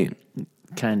I'm saying?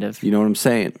 Kind of. You know what I'm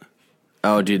saying?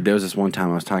 Oh, dude, there was this one time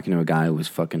I was talking to a guy who was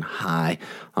fucking high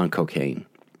on cocaine.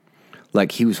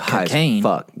 Like, he was high Cocaine? as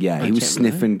fuck. Yeah, he was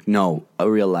sniffing. No, a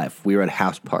real life. We were at a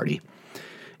house party.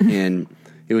 And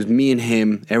it was me and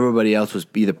him. Everybody else was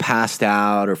either passed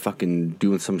out or fucking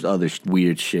doing some other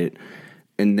weird shit.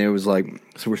 And there was like,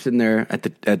 so we're sitting there at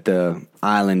the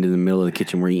island in the middle of the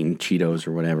kitchen. We're eating Cheetos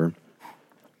or whatever.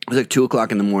 It was like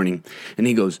 2:00 in the morning. And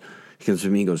he comes to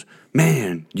me, he goes,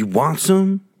 man, you want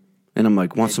some? And I'm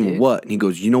like, want some of what? And he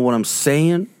goes, you know what I'm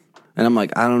saying? And I'm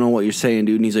like, I don't know what you're saying,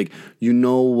 dude. And he's like, you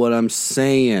know what I'm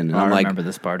saying? And I I'm like, remember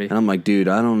this party. And I'm like, dude,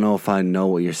 I don't know if I know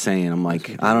what you're saying. I'm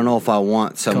like, I don't know if I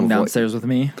want some Come of what- downstairs with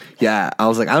me. Yeah, I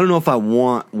was like, I don't know if I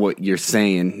want what you're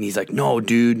saying. And he's like, no,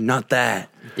 dude, not that.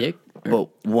 Dick? But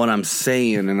what I'm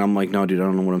saying, and I'm like, no, dude, I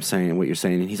don't know what I'm saying, what you're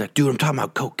saying. And he's like, dude, I'm talking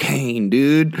about cocaine,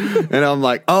 dude. And I'm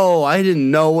like, oh, I didn't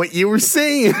know what you were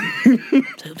saying.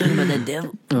 Talking about that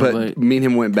devil. But me and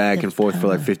him went back and forth for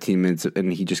like 15 minutes,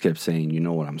 and he just kept saying, you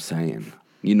know what I'm saying.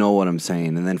 You know what I'm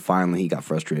saying. And then finally he got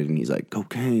frustrated, and he's like,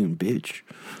 cocaine, bitch.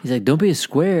 He's like, don't be a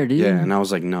square, dude. Yeah, and I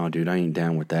was like, no, dude, I ain't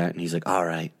down with that. And he's like, all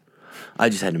right. I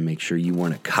just had to make sure you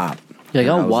weren't a cop. You're like, And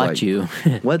I I'll was watch you.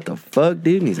 What the fuck,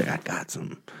 dude? And he's like, I got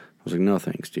some. I was like, no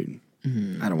thanks, dude.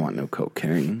 I don't want no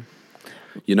cocaine.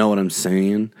 You know what I'm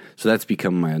saying? So that's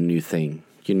become my new thing.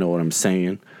 You know what I'm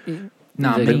saying?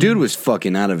 Nah, He's The like, dude was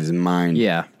fucking out of his mind.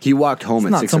 Yeah. He walked home it's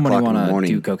at not 6 someone you o'clock in want the to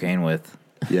morning. do cocaine with.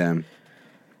 Yeah. And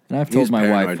I've He was told my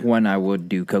wife paranoid. when I would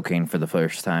do cocaine for the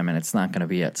first time, and it's not going to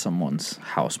be at someone's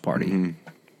house party. Mm-hmm.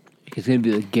 It's going to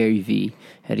be like Gary V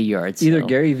at a yard sale. Either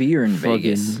Gary V or in Fucking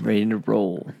Vegas. ready to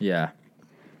roll. Yeah,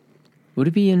 Would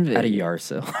it be in Vegas? at a yard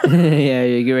sale. Yeah,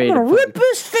 you get ready to Rip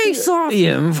his face off.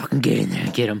 Yeah, I'm gonna fucking get in there,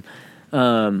 get him.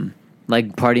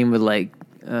 Like partying with like,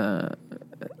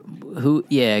 who?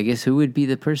 Yeah, I guess who would be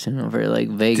the person over at, like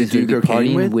Vegas? To do would be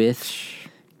cocaine partying with?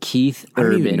 Keith I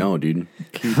don't Urban. even know, dude.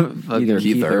 Either Keith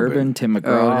Keith Urban. Urban, Tim McGraw.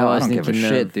 Oh, no, I I was don't give a thinking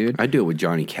shit, of- dude. I do it with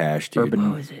Johnny Cash, dude.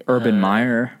 Urban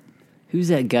Meyer. Who's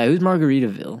that guy? Who's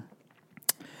Margaritaville?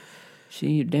 See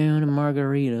you down in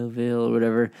Margaritaville or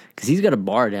whatever, because he's got a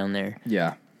bar down there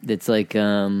Yeah. that's like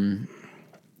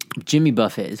Jimmy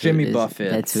Buffett. Is what Jimmy it is.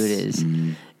 Buffett. That's who it is.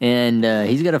 And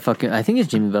he's got a fucking. I think it's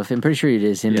Jimmy Buffett. I'm pretty sure it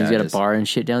is him. Yeah, He's got it a is. bar and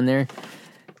shit down there.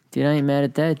 Dude, I ain't mad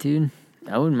at that, dude.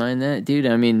 I wouldn't mind that, dude.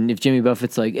 I mean, if Jimmy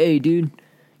Buffett's like, "Hey, dude,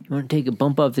 you want to take a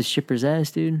bump off this shipper's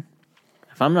ass, dude?"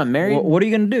 If I'm not married, What are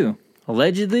you going to do?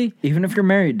 allegedly, Even if you're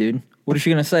married, dude. What is she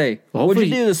going to say? Well, What'd you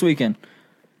hopefully- do this weekend?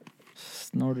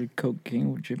 Snorted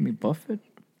cocaine with Jimmy Buffett?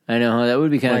 I know huh? That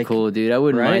would be kind of Like, cool, dude. I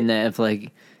wouldn't right? mind that if,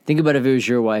 like, think about if it was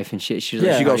your wife and shit. She's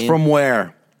Yeah. like, She goes, partying from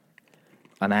where?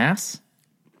 An ass?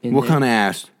 in What there. kind of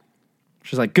ass?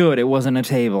 She's like, good, it wasn't a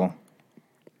table.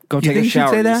 Go take a think she'd shower,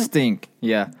 say you that? stink.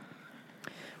 Yeah.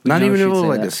 Not know even she'd if it was say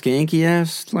like that. a skanky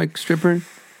ass, like stripper?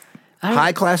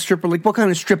 High class stripper? Like what kind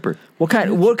of stripper? What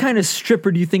kind of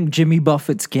stripper do you think Jimmy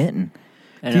Buffett's getting?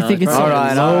 I Do you know, think it's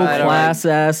probably- some low class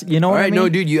ass? You know All what right, I mean? no,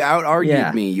 dude, you out-argued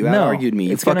Yeah. me. You No, out-argued me.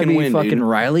 You it's gonna fucking be win, fucking dude.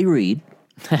 Riley Reid.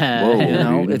 Whoa, You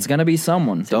know, dude. it's gonna be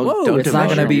someone. Don't It's not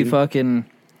gonna be me. fucking.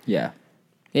 Yeah.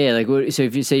 Yeah, like what, so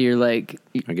if you say you're like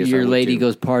I guess I your would lady too.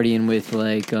 goes partying with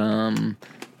like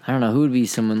I don't know who would be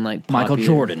someone like Michael popular?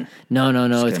 Jordan. No,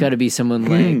 it's kidding. got to be someone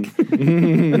like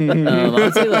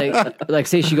I'd say like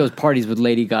say she goes parties with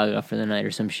Lady Gaga for the night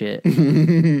or some shit.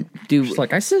 Dude, It's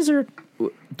like I scissored.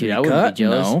 dude, I wouldn't cut? be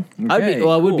jealous. No. I'd Okay, be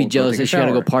well, I would cool. be Go jealous take a if she got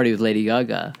to go shower. party with Lady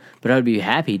Gaga, but I'd be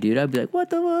happy, dude. I'd be like, what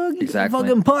the fuck? You Exactly.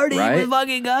 fucking party Right? with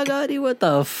fucking Gaga, dude. What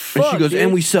the And fuck? she goes, dude?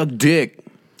 and we suck dick.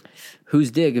 Who's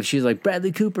dick? If she's like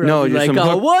Bradley Cooper, No, I'd be just like, some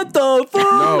oh, hook- what the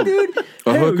fuck, No. dude?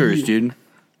 A hookers, dude.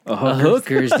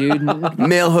 Hookers, dude.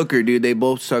 Male hooker, dude. They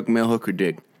both suck male hooker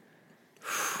dick.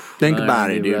 Think about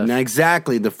that'd it, be dude. rough. Now,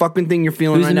 exactly. The fucking thing you're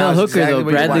feeling Who's right the now male is hooker exactly though?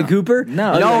 what you Bradley want. Cooper? No.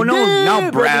 I was No, like, "Damn,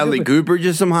 not Bradley Cooper.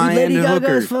 Just some high end Lady hooker.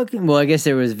 Gaga's fucking. Well, I guess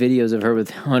there was videos of her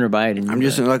with Hunter Biden. I'm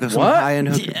just but- like some What? high end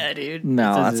hooker. yeah, dude.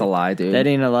 No, that's a lie, dude. That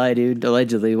ain't a lie, dude.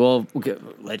 Allegedly, well, okay,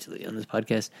 allegedly on this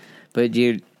podcast, but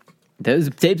dude,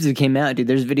 Those tapes that came out, dude.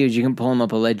 There's videos you can pull them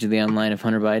up allegedly online of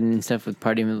Hunter Biden and stuff with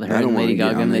partying with her and Lady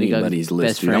Gaga. on Lady anybody's Gaga's list,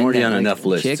 best dude. friend. I'm already that, on like, enough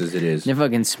lists chick. as it is. They're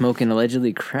fucking smoking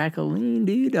allegedly crack-a-lean,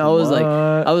 dude. I was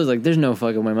like, there's no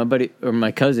fucking way. My buddy or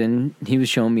my cousin, he was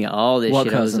showing me all this What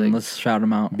shit. cousin? I was like, Let's shout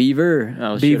him out. Beaver.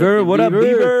 Oh, Beaver, what up,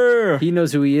 Beaver? He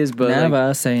knows who he is, but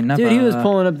Never say never. dude, he was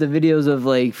pulling up the videos of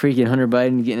like freaking Hunter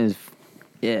Biden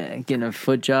getting a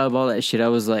foot job, all that shit. I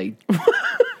was like,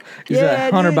 He's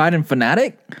a Hunter Biden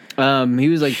fanatic. he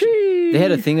was like, they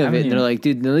had a thing of I it, and they're mean- like,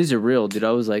 dude, no, these are real, dude.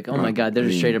 I was like, oh my god, they're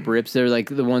just straight up rips. They're like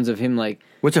the ones of him, like,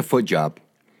 What's a foot job?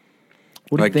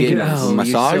 What do you Like think? getting it a is? you're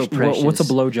massage? so precious. What's a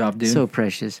blowjob, dude? so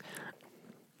precious.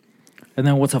 And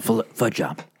then what's a foot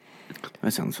job?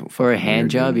 That sounds so. For a fucking hand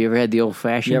weird, job, dude. you ever had the old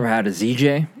fashioned? You ever had a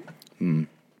ZJ?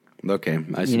 Okay,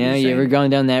 I see You what know, you're you ever saying. gone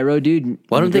down that road, dude?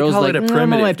 Why don't And they the girl's call like, it a I'm on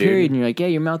my primitive, dude? period, and you're like, yeah,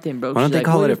 your mouth ain't broke. Why don't She's they like,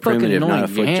 call well, it a you're fucking primitive, not annoying. a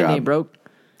Your foot hand job? ain't broke.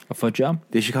 A foot job?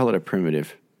 They should call it a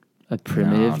primitive. A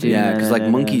primitive, dude. Yeah, No, because no, like no,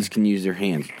 no. monkeys can use their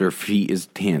hands, their feet as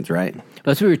hands, right?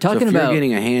 That's what we were So talking if you're about.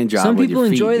 getting a hand job, Some with people your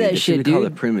feet, enjoy dude, that they shit, shouldn't call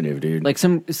dude. it primitive, dude. Like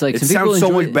some it people sounds so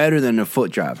enjoy much better than a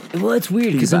foot job. Well, it's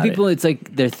weird because some about people, it's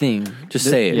like their thing. Just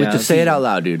say it. Yeah, Just say it out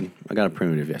loud, dude. I got a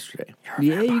primitive yesterday.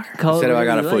 Yeah, you can call I it. said I whatever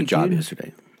got a you foot like, job dude.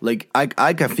 yesterday. Like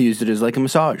I confused it as like a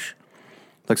massage.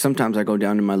 Like sometimes I go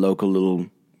down to my local little,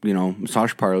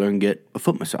 massage parlor and get a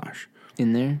foot massage.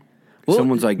 In there.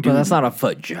 Someone's like, dude, But that's not a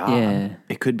foot job. Yeah.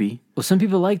 it could be. Well, some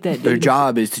people like that. Their dude.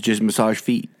 job is to just massage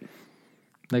feet.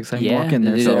 Next time Yeah, you walk in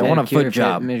there, they so do I want a pedicure, foot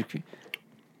job. pedicure.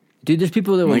 Dude, there's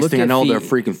people that will Next look thing I at know, feet, their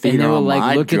freaking feet and they are will all like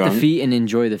mind look at drunk. the feet and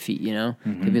enjoy the feet. You know,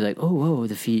 they'll be like, "Oh, whoa,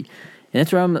 the feet." And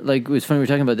that's where I'm like, it was funny we were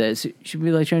talking about that. So she'd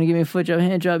be like trying to give me a foot job,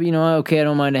 hand job. Okay, I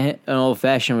don't mind an old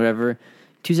fashioned, whatever.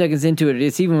 2 seconds into it,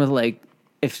 it's even with like,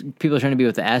 if people are trying to be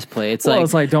with the ass play, it's Well, like,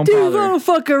 it's like, don't dude, bother. don't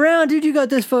fuck around, dude. You got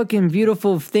this fucking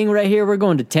beautiful thing right here. We're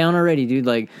going to town already, dude.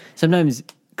 Like sometimes,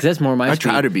 because that's more my I speed.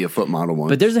 tried to be a foot model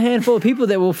once. But there's a handful of people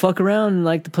that will fuck around and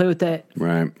like to play with that.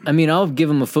 right. I mean, I'll give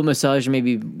them a foot massage,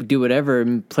 maybe do whatever,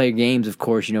 and play games. Of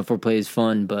course, foreplay is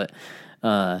fun, but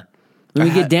when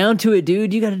we get down to it,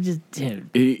 dude, you gotta just.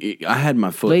 Dude, I had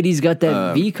my foot. ladies got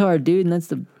that V card, dude, and that's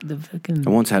the fucking. I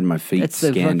once had my feet That's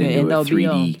the scanned fucking into a end-all,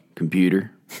 be-all. 3D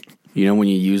computer. You know when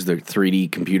you use the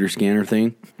 3D computer scanner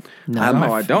thing? No,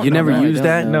 I don't You know never that. used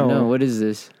that? No, what is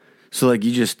this? So like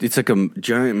it's like a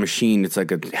giant machine. It's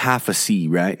like a half a C,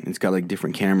 right? It's got like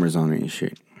different cameras on it and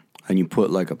shit. And you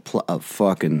put like a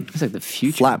fucking It's like the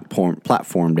future.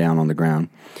 platform down on the ground.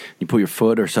 You put your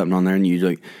foot or something on there, and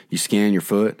you scan your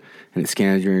foot, and it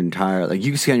scans your entire. Like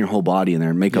you can scan your whole body in there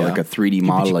and make Yeah. like a 3D put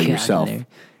model your of cat in yourself. there.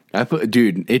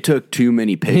 Dude, it took too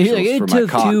many pixels Like, it for my took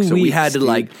cock, 2 so we had weeks, to dude.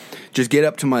 like just get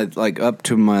up to my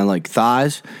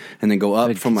thighs, and then go up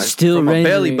Like, from my still from my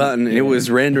belly rendering. button. And it was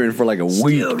rendering for like a week.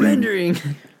 Still dude. rendering.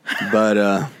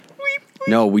 But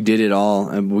no, we did it all,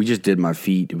 and we just did my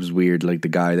feet. It was weird. Like the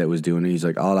guy that was doing it, he's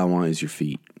like, "All I want is your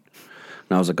feet,"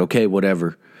 and I was like, "Okay,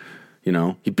 whatever."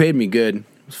 He paid me good. It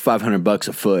was $500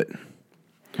 a foot.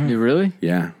 You really?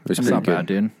 Yeah, it was That's pretty not good. bad,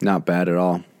 dude. Not bad at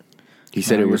all. He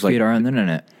said it was your feet like, are on the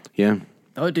internet. yeah.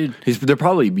 Oh, dude. They're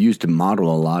probably used to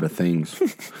model a lot of things.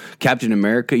 Captain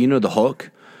America, the Hulk,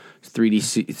 3D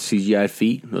CGI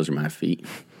feet. Those are my feet.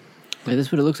 Yeah,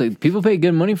 that's what it looks like. People pay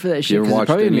good money for that You shit ever because watched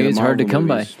probably any of the it's hard to Marvel come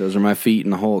by. movies? Those are my feet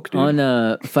and the Hulk, dude.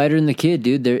 On Fighter and the Kid,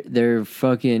 dude, they're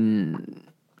fucking.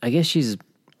 I guess she's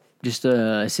just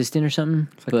a assistant or something,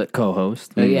 but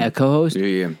Co-host. yeah, co-host.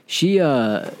 Yeah. She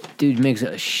dude makes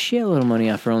a shitload of money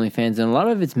off her OnlyFans, and a lot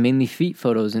of it's mainly feet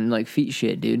photos and like feet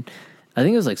shit, dude. I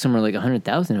think it was like somewhere like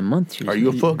 100,000 a month. Are you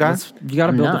a foot guy? You got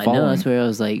to I'm build not. the following. No, that's where I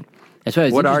was like. That's why I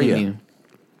was. What are interested in you?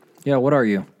 Yeah, what are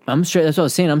you? I'm straight. That's what I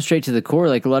was saying. I'm straight to the core.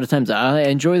 Like a lot of times, I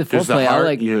enjoy the Just the foreplay. I heart,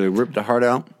 like. you rip the heart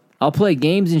out. I'll play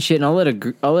games and shit, and I'll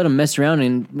let them mess around,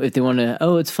 and if they want to,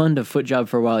 it's fun to foot job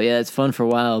for a while. Yeah, it's fun for a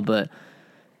while, but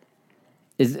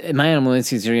my animal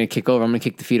instincts are gonna kick over. I'm gonna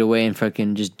kick the feet away and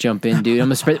fucking just jump in, dude. I'm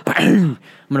gonna spread. I'm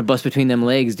gonna bust between them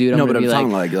legs, dude. No, gonna but I'm be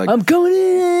talking like, like I'm going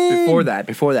in.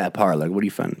 Before that part, like, what do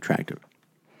you find attractive?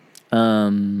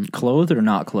 Clothed or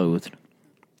not clothed?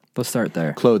 Let's start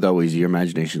there. Clothed always, your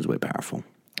imagination's way powerful.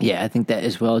 Yeah, I think that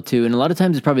as well too. And a lot of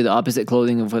times it's probably the opposite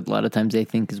clothing of what a lot of times they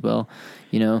think as well.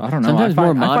 I don't know. Sometimes I more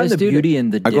find modest, the dude. beauty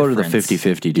in the I go to the difference.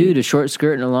 50-50, dude. Dude, a short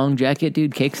skirt and a long jacket,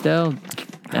 dude, cake style.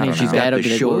 I think she's Got got the up to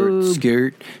like, short whoa.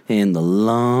 skirt and the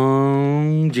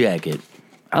long jacket.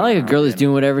 I like a girl that's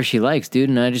doing whatever she likes, dude,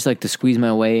 and I just like to squeeze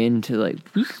my way into like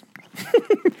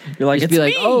You're like, just it's be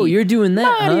like, me, oh, you're doing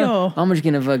that, Mario." huh? I'm just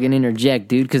gonna fucking interject,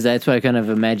 dude, because that's what I kind of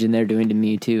imagine they're doing to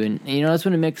me too, and that's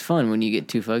when it makes fun when you get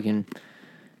too fucking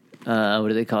what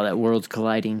do they call that? Worlds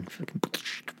colliding. Fucking.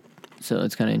 So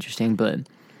it's kind of interesting, but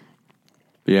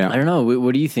Yeah. I don't know.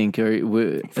 What do you think? Or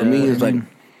For me, it's like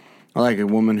I like a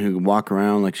woman who can walk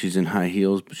around like she's in high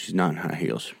heels, but she's not in high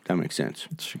heels. That makes sense.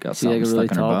 She got see, like something a really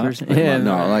stuck in her tall butt. person. Yeah,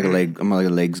 No, I like a leg. I'm like a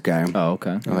legs guy. Oh,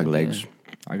 okay. I like legs.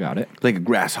 I got it. Like a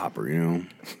grasshopper, you know.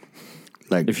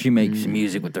 Like If she makes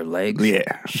music with her legs,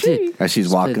 yeah, Shit. as she's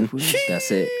walking.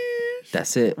 that's it.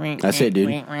 That's it. That's it,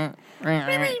 dude.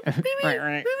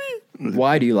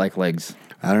 Why do you like legs?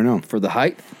 I don't know. For the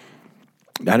height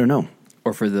I don't know.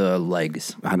 or for the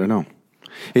legs? I don't know.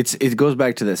 It goes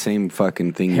back to that same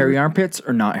fucking thing. Hairy armpits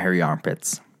or not hairy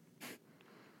armpits?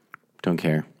 Don't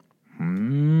care.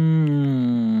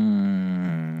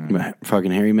 Mm. I'm a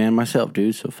fucking hairy man myself,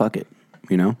 dude. So fuck it.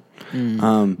 You know.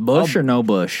 Bush or no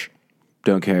bush?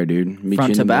 Don't care, dude. Meet you Front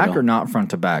in to the back middle. or not front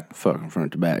to back? Fucking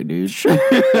front to back, dude.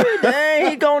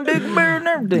 Dang, he gonna dig better than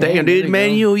everything. Damn, dude,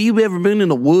 man, you ever been in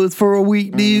the woods for a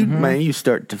week, dude? Man, you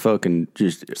start to fucking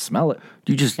just Smell it.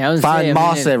 you just I was find saying,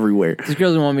 moss if everywhere. this girl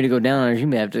doesn't want me to go down on her, she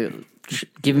may have to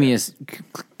give me a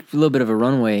little bit of a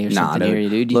runway or Nah, something dude. here,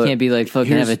 dude. You Look, can't be like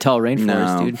fucking here's- have a tall rainforest,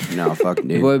 No, dude. no, fucking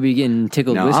dude. Boy, be getting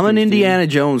tickled. No, whiskers, I'm an dude. Indiana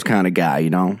Jones kind of guy,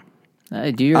 you know.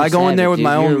 Dude, you're I go in there savage, with dude.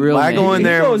 my You're a own- real I man, go in dude.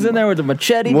 there- He goes in there with a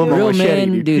machete. With my Real machete,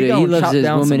 man, dude. dude. He gonna loves chop his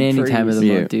down woman some any time of the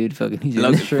trees. month, dude. Fucking, he's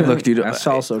Look, dude. That's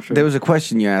also true. There was a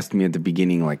question you asked me at the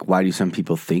beginning, like, why do some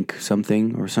people think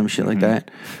something or some shit like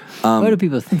that? What do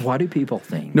people think? Why do people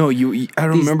think No, I don't These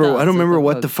remember. thoughts, I don't remember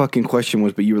what what the the fucking question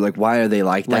was, but you were like, why are they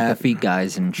like like that? the feet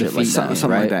guys and shit like something, that,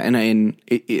 something right? like that. And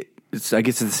it's I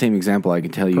guess it's the same example. I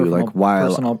can tell you Personal, like why.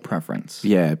 personal preference.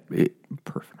 Yeah,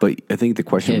 Perfect. but I think the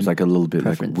question was Him. like a little bit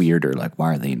Preference. like weirder. Like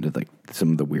why are they into like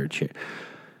some of the weird shit?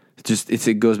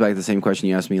 It goes back to the same question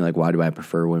you asked me. Like why do I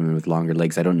prefer women with longer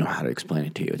legs? I don't know how to explain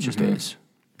it to you. It just is.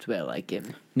 That's the way I like it.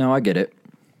 No, I get it.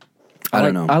 I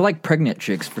don't like- know. I like pregnant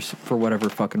chicks for whatever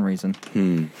fucking reason.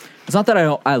 It's not that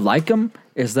I like them.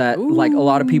 Is that like a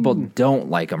lot of people don't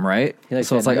like them, right? You like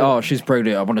So it's that like, milk? oh, she's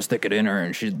pregnant. I want to stick it in her,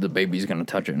 and the baby's gonna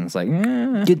touch it, and it's like,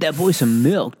 Get that boy some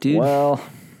milk, dude. well,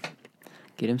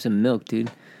 Get him some milk, dude.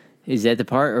 Is that the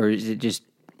part, or is it just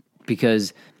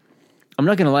because? I'm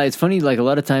not gonna lie. It's funny. Like a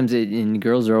lot of times, and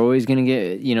girls are always gonna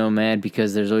get mad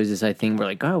because there's always this thing where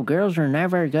like, oh, girls are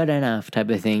never good enough type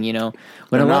of thing, you know.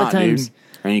 But They're a lot not, of times, dude.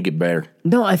 I need to get better.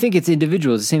 no, I think it's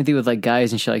individuals. The same thing with like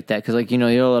guys and shit like that. Because like you're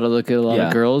allowed to look at a lot Yeah.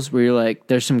 of girls where you're like,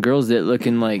 there's some girls that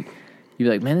looking like you're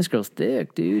like, man, this girl's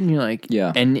thick, dude. And you're like,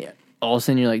 Yeah. And all of a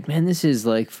sudden you're like, man, this is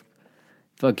like.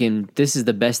 Fucking, this is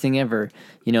the best thing ever,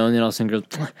 And then all of a sudden, girls,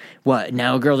 what?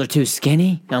 Now girls are too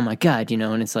skinny? Oh my god,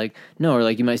 And it's like, no, or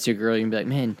like you might see a girl and be like,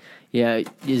 man, yeah,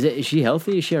 is she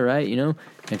healthy? Is she all right?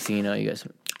 Next thing you know, you guys,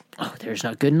 oh, there's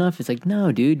not good enough. It's like,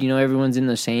 no, dude, everyone's in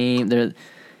the same.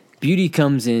 Beauty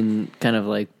comes in kind of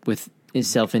like with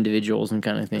self individuals and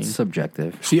kind of thing.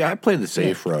 subjective. See, I play the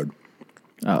safe road.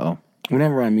 Oh,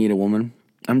 Whenever I meet a woman,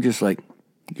 I'm just like,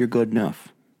 you're good enough.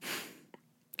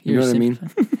 You know what I mean?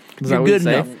 You're good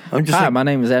enough. I'm just hi, like, my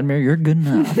name is Admir. You're good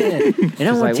enough. And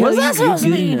I want like, to tell what's you, that you're supposed to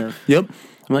good mean? enough. yep.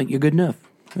 I'm like, you're good enough.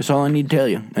 That's all I need to tell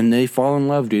you. And they fall in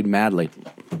love, dude, madly.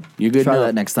 You're good Try enough.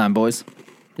 that next time, boys.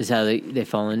 This is how they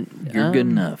fall in. You're good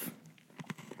enough.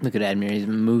 Look at Admir. He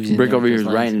moves in Brick there over with here those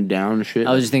is lines. waiting down and shit.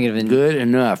 I was just thinking of it. good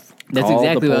enough. That's Call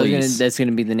exactly the what I was gonna. police. That's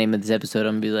gonna be the name of this episode.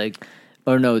 I'm gonna be like,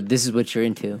 or no, this is what you're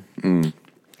into. Just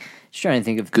trying to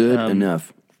think of Good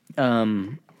enough.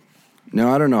 No,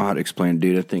 I don't know how to explain,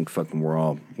 dude. I think fucking we're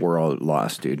all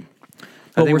lost, dude.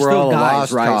 But I think we're still all a guys,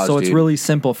 lost right? cause, So it's dude. really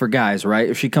simple for guys, right?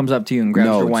 If she comes up to you and grabs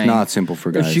No, your it's wang, not simple for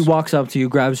If guys. she walks up to you,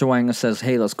 grabs your wang, and says,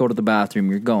 "Hey, let's go to the bathroom,"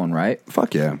 you're going, right?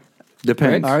 Fuck yeah.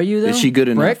 Depends. Are you, though? Is she good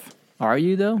enough? Brick? Are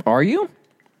you though? Are you?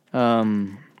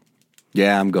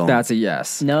 Yeah, I'm going. That's a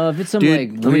yes. No, if it's some Dude,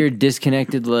 like let me- weird,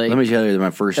 disconnected, like Let me tell you my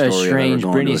first story. a strange of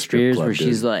ever going to Britney a strip Spears, club, where dude.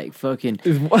 she's like, "Fucking,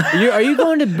 are you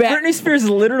going to bat?" Britney Spears is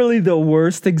literally the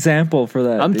worst example for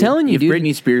that. I'm dude. telling you, If dude.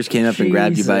 Britney Spears came up and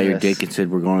grabbed you by your Jesus. dick and said,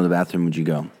 "We're going to the bathroom," would you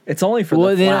go? It's only for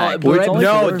Well, the then flag. but It's right only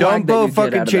before- for No, the don't flag that go you get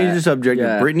fucking out of change that. the subject.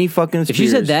 Yeah. Britney fucking Spears. If she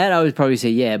said that, I would probably say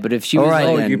yeah. But if she all was right,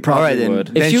 like, then. you probably all right, then. would.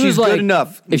 Then If she she's was like- good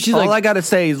enough. if she's all like- I gotta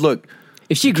say is, look.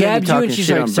 if she you can't be grabbed you talking and she's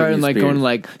shit like on starting Britney like Spears. going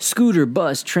like scooter,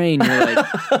 bus, train, you're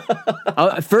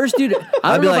like, first, dude, I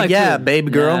I'd don't be know if like, I yeah, could.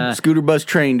 baby girl, Nah. scooter, bus,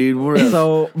 train, dude. Whatever.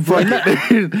 So Fuck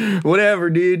it. Whatever,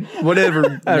 dude.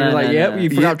 Whatever. I'd be No, like, no, yep, no. you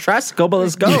forgot tricycle, but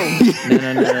let's go.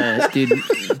 No, dude.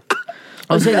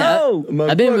 I was saying go. that.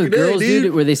 I've been with Fucking A, girls, dude,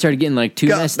 dude. where they started getting like too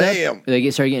God messed damn. up. They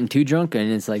started getting too drunk,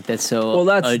 and it's like that's so Well,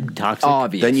 that's toxic.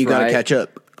 obvious. Then you gotta right? catch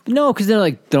up. No, because they're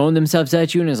like throwing themselves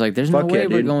at you, and it's like, there's no Fuck way yeah,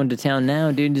 we're dude. going to town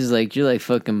now, dude. It's like you're like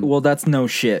fucking. Well, that's no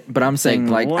shit. But I'm saying,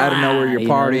 like, like, out of nowhere, you're why, you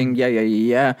know? partying.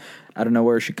 Yeah. Out of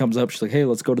nowhere, she comes up. She's like, hey,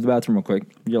 let's go to the bathroom real quick.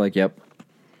 You're like, yep.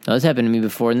 No, that's happened to me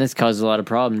before, and this caused a lot of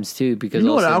problems too. Because You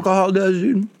know what also, alcohol does,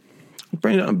 dude? It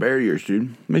brings down barriers,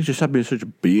 dude. Makes you stop being such a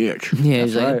bitch. Yeah,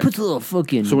 he's like, right. it puts a little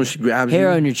fucking So when she grabs hair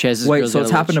you, on your chest. This Wait, girl's so got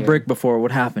it's a happened to little Brick before.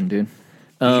 What happened, dude?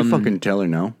 did you fucking tell her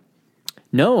no?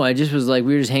 No, I just was like,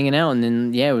 we were just hanging out, and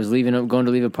then I was going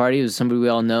to leave a party. It was somebody we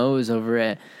all know. It was over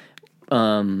at,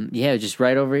 just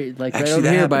right over Actually, right that over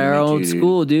here happened by to our me old too, dude.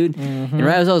 school, dude. And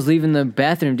right as I was leaving the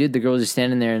bathroom, dude, the girl was just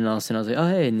standing there, and all of a sudden I was like, oh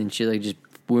hey, and then she like just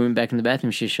we went back in the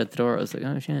bathroom. She shut the door. I was like,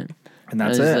 oh shit, And I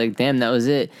that's was it. like, damn, that was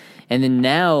it. And then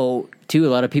now too,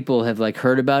 a lot of people have like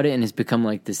heard about it, and it's become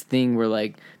like this thing where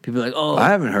like people are like, oh, I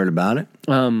haven't heard about it.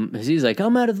 he's like,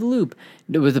 I'm out of the loop.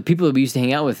 With the people that we used to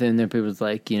hang out with, and there people was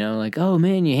like, like, oh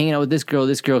man, you're hanging out with this girl,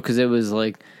 because it was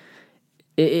like,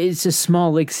 it's a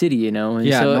small lake city, and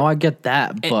Yeah, so, no, I get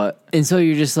that, but and so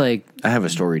you're just like, I have a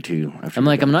story too. I'm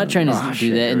like, I'm not trying to do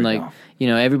shit, that, here and we like,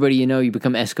 go. everybody, you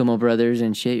become Eskimo brothers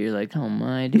and shit. You're like, oh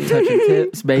my, dude, touching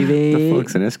tips, baby.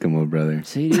 Fuck's an Eskimo brother.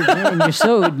 see, dude, man, you're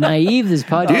so naive. This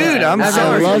podcast, Dude, I'm I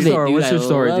sorry. love it, What's dude. your I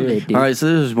story, love dude? it, dude. All right, so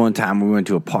this was one time we went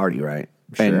to a party, right?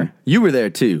 Sure. And you were there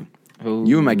too.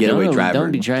 You were my getaway No, driver.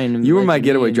 don't be trying to You were my let me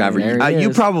getaway in driver. there. You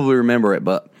Yes. probably remember it,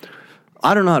 but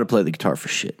I don't know how to play the guitar for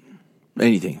shit.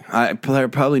 Anything. I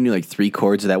probably knew like 3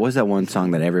 chords of that. What's that one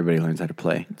song that everybody learns how to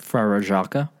play? Frara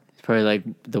Jacques. It's probably like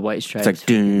the White Stripes. It's like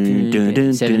dun, dun,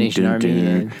 dun, Seven dun, Nation dun, Army.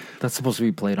 dun. Yeah. That's supposed to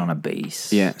be played on a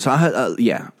bass. Yeah. So I had, So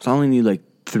I only knew like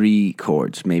 3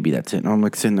 chords. Maybe that's it. And I'm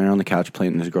like sitting there on the couch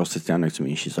playing, and this girl sits down next to me,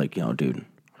 and she's like, yo, dude,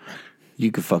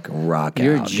 you could fucking rock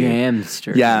You're a out. dude."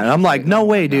 jamster. Yeah, and I'm like, no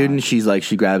way, dude. And she's like,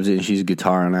 she grabs it and she's a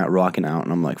guitar and out rocking out.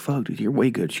 And I'm like, fuck, dude, you're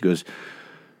way good. She goes,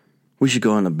 we should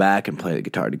go in the back and play the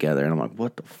guitar together. And I'm like,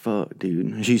 what the fuck, dude?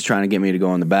 And she's trying to get me to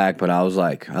go in the back, but I was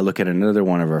like, I look at another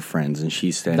one of our friends and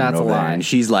she's standing That's a over there, lie. and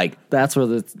she's like, That's where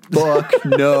the fuck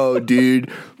no, dude.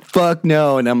 Fuck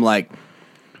no. And I'm like,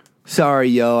 sorry,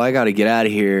 yo, I gotta get out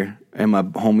of here. And my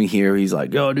homie here, he's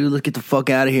like, yo, dude, let's get the fuck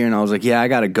out of here. And I was like, yeah, I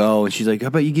gotta go. And she's like, how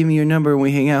about you give me your number and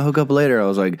we hang out, hook up later? I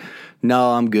was like,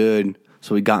 no, I'm good.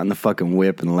 So we got in the fucking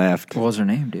whip and left. What was her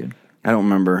name, dude? I don't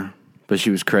remember, but she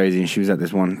was crazy. And she was at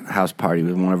this one house party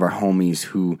with one of our homies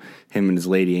who, him and his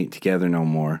lady ain't together no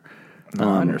more. No,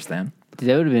 I understand.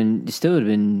 That would have been, still would have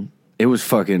been. It was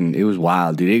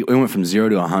wild, dude. It went from 0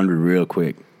 to 100 real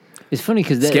quick. It's funny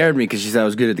because that Scared me because she said I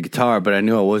was good at the guitar, but I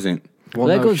knew I wasn't. Well,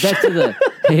 that no goes back to the.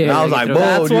 Yeah, I was like, throw- whoa,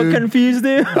 That's dude. what confused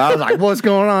you. I was like, what's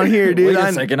going on here, dude? Wait a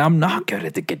I- second, I'm not good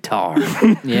at the guitar.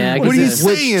 Yeah, I What could are you tell-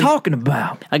 What saying? you talking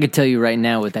about? I could tell you right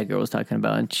now what that girl was talking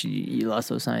about, and you lost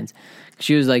those signs.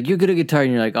 She was like, "You're good at guitar,"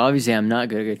 and you're like, "Obviously, I'm not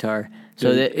good at guitar."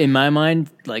 So that in my mind,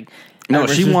 like, No, I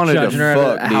was she just wanted to judging her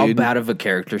fuck, at how dude. bad of a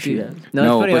character she is. No,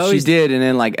 it's funny, I but she always- did, and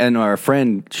then and our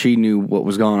friend, she knew what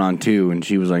was going on too, and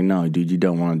she was like, "No, dude, you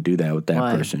don't want to do that with that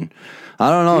Why? person." I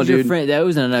don't know, Who's your dude. friend? That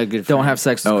was not a good. Friend. Don't have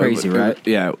sex with Oh, crazy, right?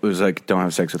 Yeah, it was like, don't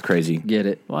have sex with crazy. Get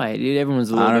it? Why, dude? Everyone's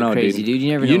a little I don't bit know, crazy, dude.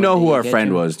 You never know. You know what who they our get friend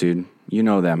to. was, dude. You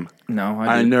know them. No,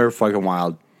 I know they're fucking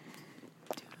wild.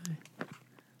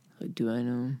 Do I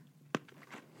know?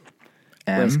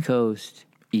 M West Coast.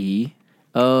 E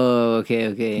Oh,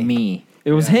 okay. me.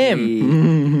 It was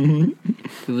him.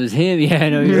 It was him. Yeah, I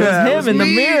know. It Yeah, it was was him in the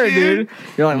me, mirror, dude. dude.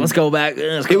 You're like, let's go back.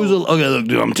 Let's It was okay. Look,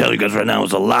 dude, I'm telling you guys right now, it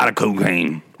was a lot of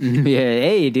cocaine. Yeah,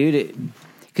 hey, dude.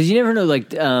 Because you never know. Like,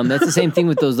 that's the same thing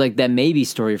with those, like that maybe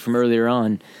story from earlier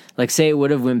on. Like, say it would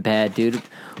have went bad, dude.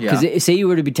 Because Yeah. say you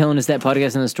were to be telling us that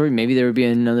podcast and the story, maybe there would be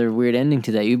another weird ending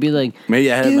to that. You'd be like,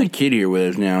 Maybe I had Dude. my kid here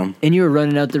with us now. and you were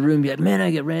running out the room, be like, man,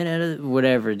 I got ran out of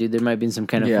whatever, dude. There might be some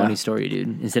kind of Yeah. funny story,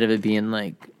 dude. Instead of it being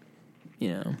like,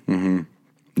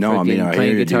 No, I mean, I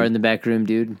playing hear you, guitar dude. in the back room,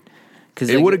 dude. Because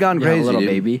It would have gone Yeah, crazy, little dude.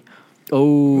 baby.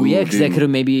 Oh, yeah, because that dude. could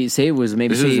have maybe say it was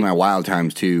maybe This was say, my wild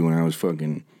times too, when I was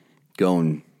fucking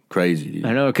going crazy, dude.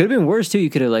 I know it could have been worse too. You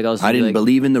could have like also I didn't like,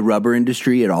 believe in the rubber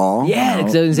industry at all. Yeah,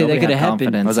 because I was gonna say that Nobody could have had happened.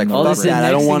 confidence. I was like, all of a fuck sudden, that. I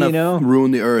next don't thing want to you know,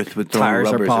 ruin the earth with throwing Tires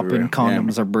are rubbers popping, everywhere.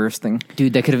 condoms are bursting.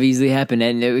 dude, that could have easily happened,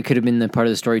 and it could have been the part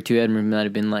of the story too. Edmund might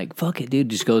have been like, "Fuck it, dude,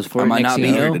 just goes for I it." might Next not thing be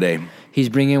you here know, today. He's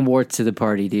bringing warts to the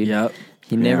party, dude. Yep.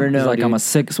 You never know. He's like, dude. I'm a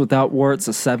 6 without warts,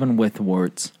 a 7 with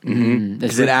warts. That's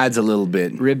Because it adds a little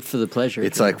bit. ribbed for the pleasure.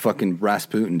 It's like fucking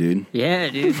Rasputin, dude. yeah,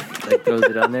 dude. Like throws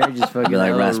it on there, just fucking Be like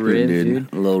a little Rasputin, rib,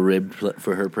 dude. A little rib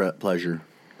for her pleasure.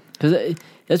 Because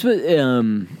that's what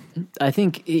I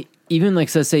think. Even like,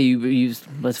 so let's say you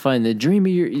let's find the dream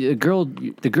of the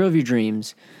girl of your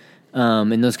dreams,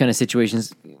 and those kind of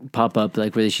situations pop up,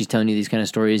 like where she's telling you these kind of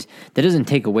stories. That doesn't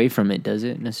take away from it, does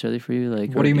it necessarily for you?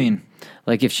 Like, What do you mean?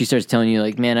 Like if she starts telling you,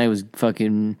 like, man, I was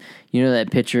fucking, you know,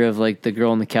 that picture of like the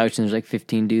girl on the couch and there's like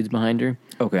 15 dudes behind her.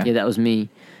 Okay. Yeah, that was me.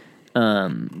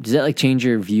 Does that like change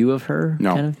your view of her?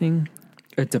 No. Kind of thing.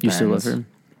 It depends. You still love her?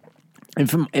 And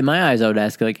from in my eyes, I would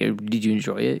ask like, "Did you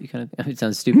enjoy it?" You kind of it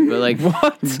sounds stupid, but like,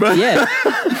 What? yeah.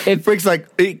 If Frick's like,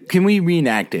 hey, can we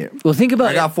reenact it? Well, think about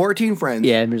I got 14 friends.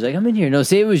 Yeah, and he's like, "I'm in here." No,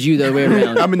 say it was you the other way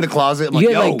around. I'm in the closet. I'm you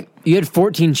like, had yo. like you had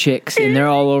 14 chicks, and they're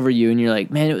all over you, and you're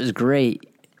like, "Man, it was great."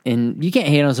 And you can't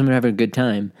hate on someone having a good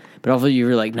time, but also you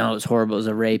were like, "No, it was horrible. It was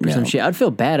a rape or some shit." I'd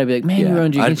feel bad. I'd be like, "Man, you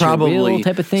ruined you I'd against your probably will,"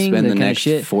 type of thing. spend that the kind of next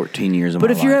shit. 14 years of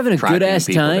But my if you're life having a good tracking ass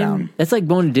people time, down. that's like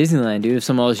going to Disneyland, dude. If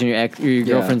some all of a sudden your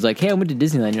girlfriend's like, "Hey, I went to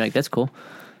Disneyland," you're like, "That's cool."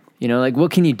 You know, like what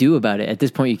can you do about it? At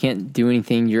this point, you can't do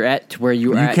anything. You're at to where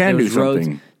you are. You at can do those roads.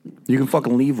 something. You can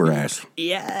fucking leave her ass.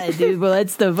 Yeah, dude. Well,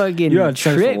 that's the fucking Yeah, it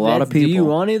trust trick. a lot of Do you people.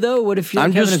 want to though? What if you're I'm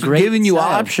like, having just a great giving you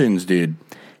style? options, dude.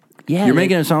 Yeah, You're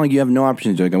making it sound like you have no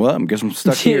options. You're like, well, I guess I'm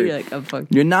stuck here. You're like, oh, fuck.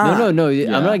 You're not. No. I'm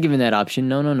not giving that option.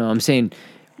 No. I'm saying,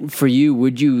 for you,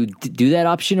 would you do that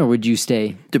option or would you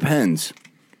stay? Depends.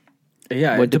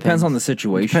 Yeah, What it depends depends? on the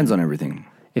situation. Depends on everything.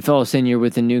 If all of a sudden you're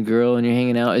with a new girl and you're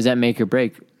hanging out, is that make or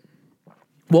break?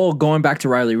 Well, going back to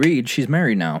Riley Reid, she's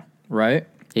married now, right?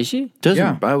 Is she? Doesn't.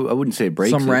 Yeah. I wouldn't say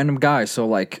breaks Some it. random guy. So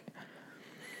like,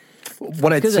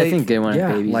 What I'd Because say. I think they want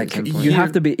yeah, babies. like at some point.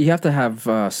 you have to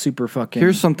have super fucking.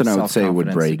 Here's something I would say would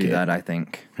self-confidence break to do it. that. I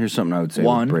think. Here's something I would say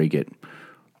One. would break it.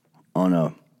 On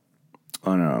a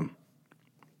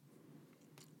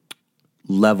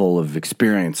level of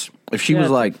experience. If she Yeah, was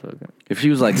like, fuck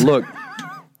it. look,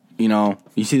 you know,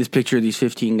 you see this picture of these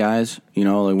 15 guys, you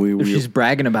know, like If she's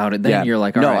bragging about it, then you're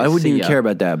like, all no, right, I wouldn't see even ya. care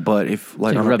about that. But if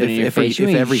like, Like rubbing it in your if face, you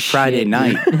ain't every Friday shit.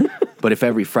 night, but if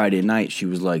every Friday night she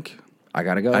was like, I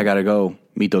gotta go. I gotta go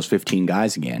meet those 15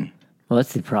 guys again. Well,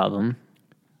 that's the problem.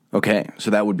 Okay,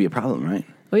 so that would be a problem, right?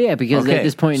 Well, yeah, because Okay, at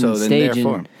this point so in the then stage,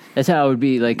 therefore- and that's how it would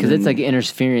be like, because it's like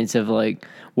interference of like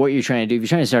what you're trying to do. If you're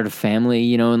trying to start a family,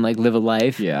 you know, and like live a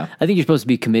life, Yeah. I think you're supposed to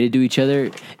be committed to each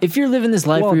other. If you're living this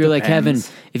life Well, where it you're like having,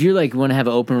 depends. if you're like want to have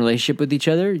an open relationship with each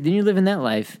other, then you're living that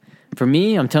life. For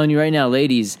me, I'm telling you right now,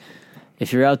 ladies,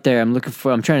 if you're out there, I'm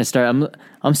trying to start.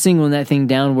 I'm singling that thing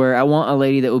down where I want a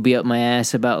lady that will be up my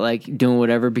ass about like doing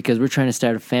whatever because we're trying to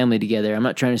start a family together. I'm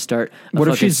not trying to start a What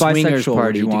if fucking she's swingers bisexual? Would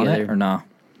party you want together. it or not?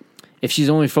 If she's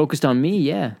only focused on me,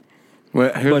 yeah.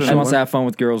 Well, But here's she wants to have fun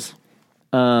with girls.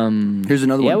 here's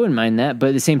another Yeah, I one. wouldn't mind that, but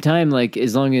at the same time, like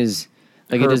as long as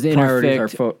like it Her doesn't priorities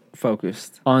affect are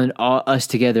focused. on us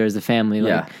together as a family. Like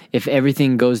Yeah. if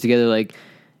everything goes together, like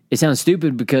it sounds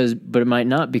stupid but it might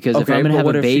not because if Okay, I'm gonna but have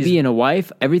what a if baby she's- and a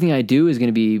wife, everything I do is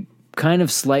gonna be kind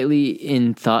of slightly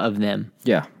in thought of them.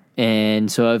 Yeah. And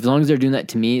so as long as they're doing that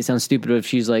to me, it sounds stupid. But if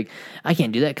she's like, I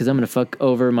can't do that because I'm gonna fuck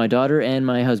over my daughter and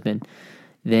my husband,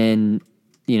 then.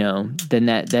 You know, then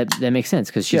that makes sense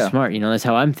because she's Yeah. smart. You know, that's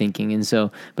how I'm thinking. And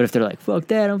so, but if they're like, "Fuck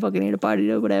that, I'm fucking here to party,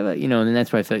 or whatever," you know, then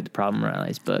that's where I feel like the problem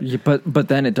arises. But Yeah, but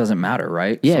then it doesn't matter,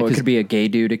 right? Yeah, so it 'cause- could be a gay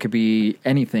dude. It could be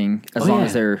anything as long yeah.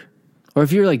 as they're. or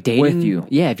if you're like dating With you.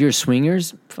 yeah, if you're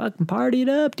swingers, fucking party it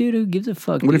up, dude. Who gives a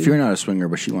fuck? What if dude? you're not a swinger,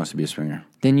 but she wants to be a swinger?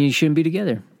 Then you shouldn't be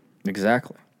together.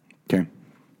 Exactly. Okay.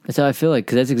 That's how I feel like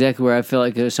because that's exactly where I feel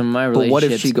like some of my But relationships. what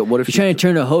if she what if you're she trying to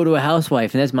turn a hoe to a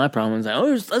housewife, and that's my problem. It's like, oh,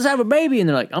 let's have a baby, and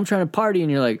they're like, I'm trying to party, and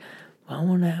you're like, well, I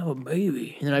want to have a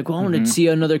baby, and they're like, well, I want to see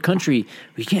another country.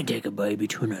 We can't take a baby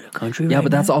to another country. Yeah, right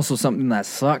but that's now. also something that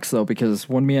sucks though, because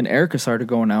when me and Erica started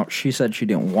going out, she said she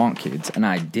didn't want kids, and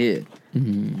I did.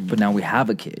 But now we have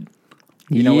a kid.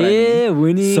 You know what I mean? Yeah,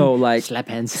 winning. So like, slap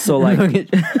hands. so like,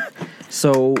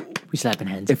 so we slapping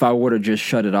hands. if I would have just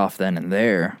shut it off then and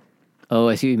there, Oh,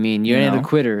 I see what you mean. You're You not a know?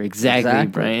 quitter. Exactly,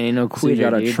 Brian. Ain't no So quitter, you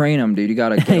gotta dude. train them, dude. You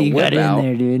gotta get a You whip got out. in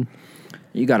there, dude.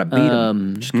 You gotta beat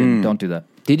them. Just kidding. Don't do that.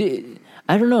 Did it?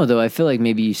 I don't know though. I feel like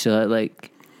maybe you saw it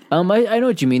like. I know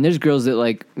what you mean. There's girls that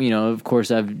like, you know, of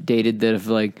course I've dated that have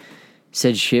like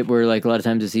said shit where like a lot of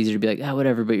times it's easier to be like,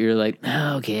 whatever, but you're like,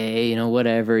 okay, you know,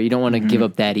 whatever. You don't want to give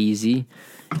up that easy.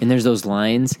 And there's those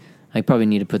lines. I probably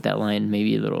need to put that line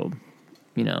maybe a little,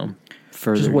 you know,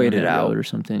 further. Just wait down it that out. road or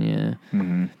something.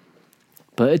 Yeah.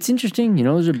 But it's interesting, you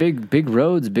know. Those are big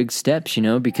roads, big steps, you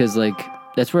know, because like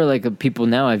that's where like people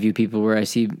now I view people where I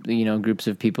see, you know, groups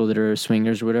of people that are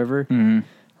swingers or whatever.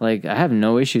 Like I have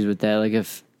no issues with that. Like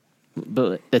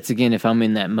but that's again if I'm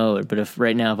in that mode. But if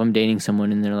right now if I'm dating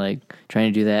someone and they're like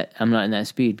trying to do that, I'm not in that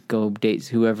speed. Go date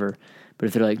whoever. But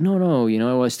if they're like, no, you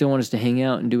know, I still want us to hang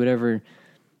out and do whatever.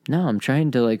 No, I'm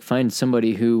trying to like find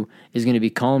somebody who is going to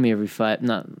be calling me every five,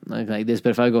 not like this,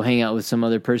 but if I go hang out with some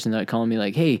other person that calling me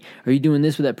like, hey, are you doing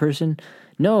this with that person?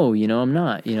 No, you know, I'm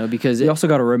not, you know, because You also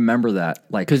got to remember that,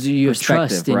 like, because you have perspective,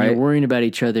 trust and right? you're worrying about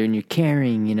each other and you're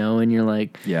caring, you know, and you're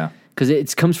like, Yeah. because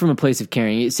it comes from a place of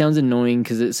caring. It sounds annoying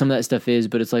because some of that stuff is,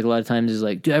 but it's like a lot of times it's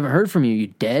like, dude, I haven't heard from you. You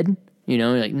dead? You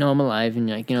know, you're like, no, I'm alive. And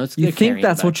you're like, you know, it's You they're think caring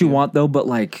that's about what you want though, but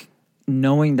like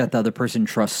knowing that the other person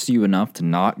trusts you enough to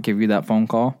not give you that phone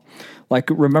call. Like,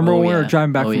 remember when we were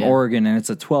driving back from Oregon and it's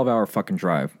a 12-hour fucking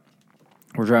drive.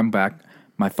 We're driving back.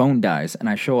 My phone dies and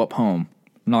I show up home,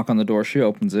 knock on the door. She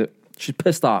opens it. She's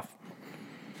pissed off.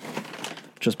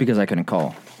 Just because I couldn't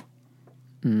call.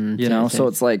 You know? So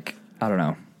it's like, I don't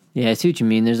know. Yeah, I see what you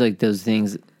mean. There's like those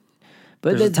things.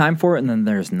 But There's a time for it and then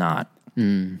there's not.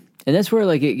 And that's where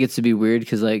like it gets to be weird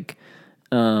because like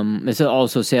it's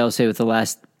also I'll say with the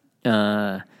last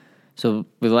so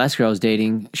with the last girl I was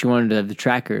dating, she wanted to have the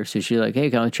tracker, so she's like, hey,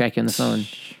 can I track you on the phone?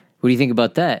 What do you think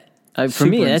about that? For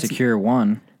me, that's insecure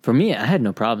one. For me, I had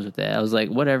no problems with that. I was like,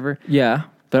 whatever. Yeah.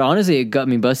 But honestly, it got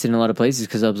me busted in a lot of places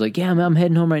because I was like, yeah, I'm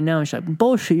heading home right now. And she's like,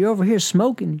 bullshit, you're over here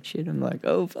smoking and shit. I'm like,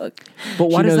 oh, fuck. But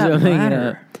why does that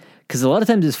matter? Because a lot of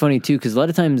times it's funny, too, because a lot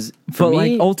of times for but, me...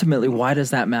 like, ultimately, why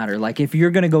does that matter? Like, if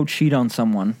you're going to go cheat on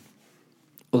someone,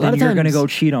 then you're going to go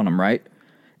cheat on them, right?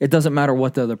 It doesn't matter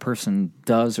what the other person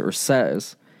does or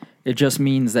says. It just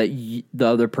means that the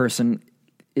other person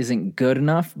isn't good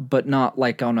enough, but not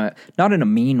like not in a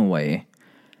mean way.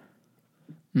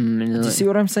 Do you see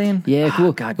what I'm saying? Yeah,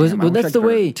 cool. Goddamn, well, that's the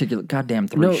way. Goddamn,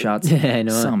 three shots. Yeah, I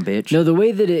know. Some bitch. No, the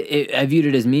way that I viewed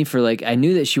it as me for like, I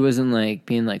knew that she wasn't like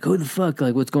being like, who the fuck,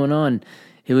 like what's going on?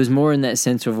 It was more in that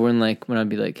sense of when I'd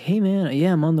be like, hey man,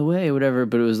 yeah, I'm on the way, or whatever.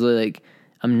 But it was like,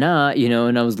 I'm not,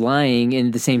 and I was lying. And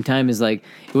at the same time, is like,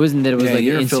 it wasn't that it was like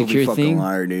you're an insecure a filthy thing. Fucking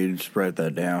liar, dude. Just write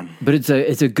that down. But it's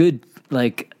a good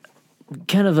like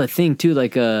kind of a thing too,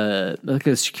 like a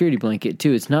security blanket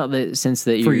too. It's not the sense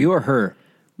that for you or her.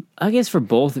 I guess for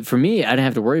both. For me, I didn't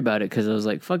have to worry about it because I was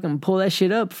like, fucking pull that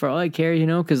shit up for all I care,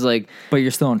 because like. But you're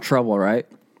still in trouble, right?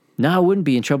 No, I wouldn't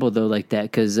be in trouble though like that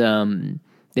because I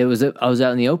was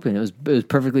out in the open. It was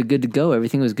perfectly good to go.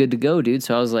 Everything was good to go, dude.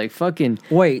 So I was like, fucking.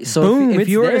 Wait, so boom, if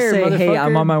you were to say, hey,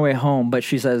 I'm motherfucker. on my way home, but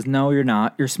she says, no, you're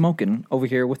not. You're smoking over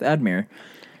here with Admir.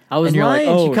 I was and you're lying.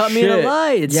 like, oh, she caught me in a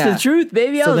lie. It's the truth,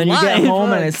 baby. So I was then you lying. get home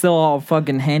Fuck. and it's still all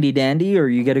fucking handy dandy, or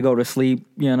you get to go to sleep,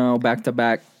 back to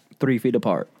back, 3 feet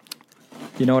apart.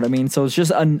 You know what I mean? So it's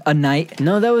just a night.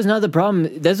 No, that was not the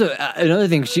problem. That's another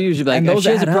thing. She usually be like, if she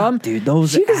has a problem, dude.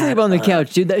 Those she could sleep on the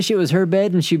couch, dude. That shit was her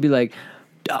bed, and she'd be like,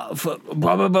 oh, fuck,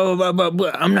 blah, blah, blah, blah, blah,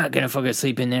 blah. I'm not gonna fucking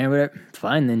sleep in there. Whatever.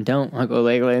 Fine, then don't. I'll go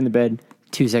lay in the bed.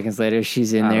 2 seconds later,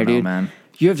 she's in there, dude. Man.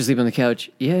 You have to sleep on the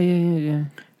couch. Yeah.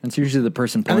 It's usually the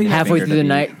person I think Halfway through the to be-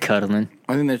 night, cuddling.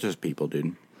 I think that's just people,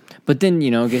 dude. But then,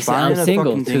 I guess Find I'm a single,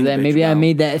 fucking so thing to that bitch maybe I about.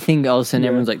 made that thing. All of a sudden,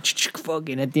 everyone's like,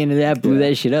 fucking. At the end of that, I blew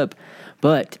that shit up.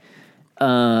 But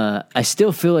I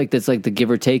still feel like that's like the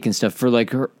give or take and stuff. For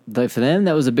like her, like for them,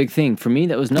 that was a big thing. For me,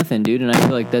 that was nothing, dude. And I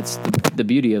feel like that's the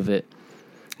beauty of it.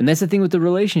 And that's the thing with the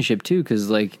relationship too, because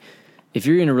like if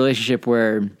you're in a relationship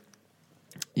where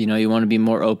you want to be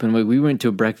more open. We went to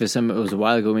a breakfast. It was a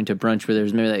while ago. We went to brunch where there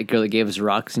was maybe that girl that gave us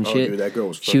rocks and shit. Dude, that girl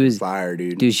was She was fire,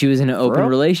 dude. Dude, she was in an open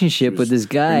relationship with this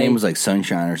guy. Her name was like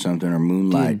Sunshine or something, or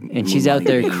Moonlight. And she's out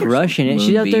there Moonlight. crushing it.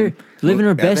 She's out there living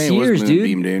her That best thing was years, dude.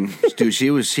 Moonbeam, dude.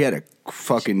 She had a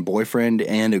fucking boyfriend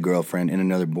and a girlfriend and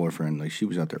another boyfriend. Like she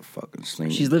was out there fucking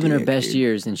slinging. She's living her dick, best dude.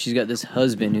 years, and she's got this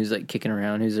husband who's like kicking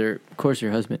around, who's her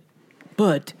husband.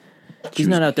 But he's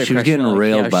not out there. She was crushing getting it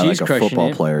railed like, by she's like a crushing football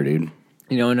it. player, dude.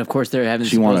 And of course they're having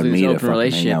She wanted supposedly me this to open fucking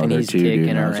relationship, hang out and with her he's too, kicking dude.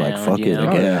 And her I was like, around, fuck it,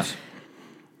 I guess.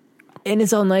 And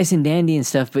it's all nice and dandy and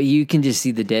stuff, but you can just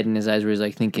see the dead in his eyes where he's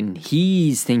like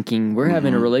he's thinking we're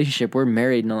having a relationship, we're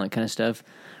married and all that kind of stuff,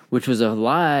 which was a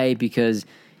lie because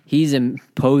he's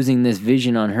imposing this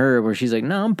vision on her where she's like,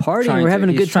 no, I'm partying, we're having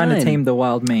a good time. Trying to tame the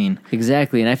wild mane.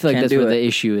 Exactly, and I feel like Can't that's do what it. the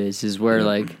issue is where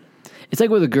like, it's like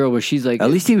with a girl where she's like, At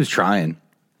least he was trying.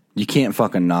 You can't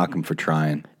fucking knock him for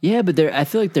trying. yeah, but I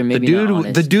feel like they're maybe The not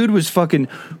honest. dude was fucking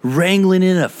wrangling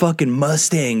in a fucking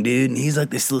Mustang, dude, and he's like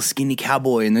this little skinny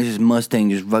cowboy, and there's this Mustang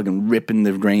just fucking ripping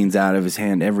the reins out of his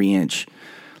hand every inch.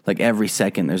 Like every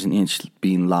second, there's an inch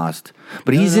being lost.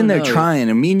 But he's in there trying,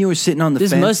 and me and you were sitting on the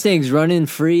This fence. Mustang's running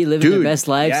free, living Dude, their best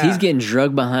lives. yeah. He's getting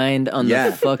drugged behind on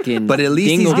the fucking. But at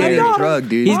least he's getting dingleberry. drugged,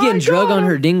 dude. He's getting drugged on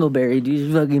her dingleberry, dude.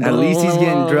 He's fucking. At least he's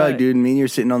getting drugged, dude. And me and you're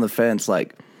sitting on the fence,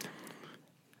 like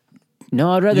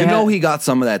No, I'd rather. he got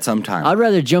some of that sometime. I'd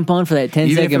rather jump on for that 10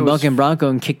 Even if second it was- bunking Bronco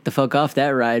and kick the fuck off that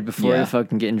ride before Yeah.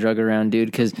 fucking getting drugged around,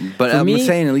 dude. Because But I'm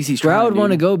saying at least he's where I trying, would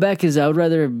want to dude. go back is I would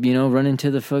rather run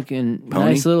into the fucking Pony?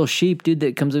 nice little sheep, dude,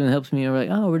 that comes in and helps me. And we're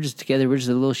like, oh, we're just together. We're just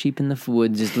a little sheep in the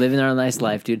woods, just living our nice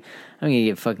life, dude. I'm gonna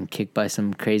get fucking kicked by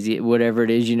some crazy whatever it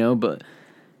is, But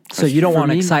So you don't for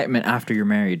want me- excitement after you're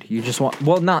married. You just want,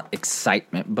 well, not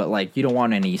excitement, but like you don't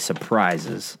want any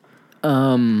surprises.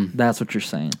 That's what you're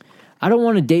saying. I don't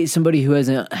want to date somebody who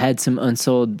hasn't had some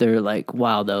unsold their like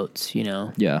wild oats,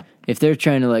 Yeah. If they're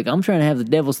trying to I'm trying to have the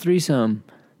devil's threesome,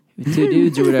 2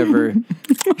 dudes or whatever.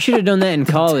 You should have done that in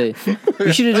college.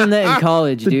 You should have done that in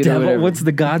college, dude. What's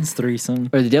the God's threesome?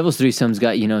 Or the devil's threesome's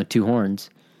got 2 horns.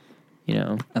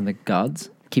 And the gods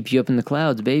keep you up in the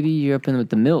clouds, baby. You're up in with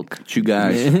the milk. 2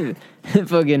 guys.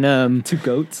 Fucking 2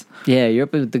 goats. Yeah, you're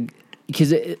up with the.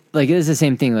 Because it's the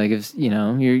same thing. Like if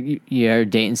you're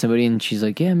dating somebody and she's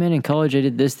like, yeah, man, in college I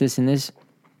did this, and this.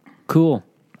 Cool.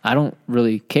 I don't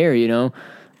really care, Do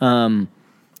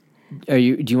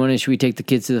you want to? Should we take the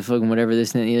kids to the fucking whatever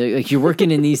this and that? Like you're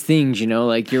working in these things,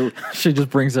 Like you're. She just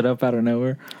brings it up out of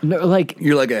nowhere. No, like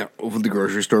you're like at the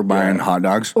grocery store buying hot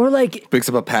dogs, or like picks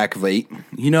up a pack of 8.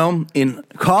 In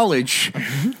college,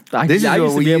 I used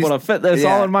to be able to fit this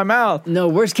all in my mouth. No,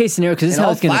 worst case scenario, because this is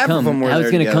how it's gonna come. How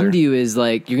it's gonna come to you is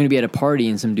like you're gonna be at a party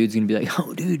and some dude's gonna be like,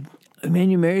 "Oh, dude, man,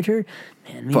 you married her."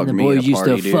 Man, me and the boys used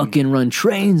to fucking run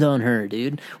trains on her,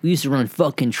 dude. We used to run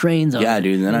fucking trains on her. Yeah,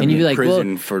 dude. And then I'm in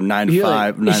prison for 9 to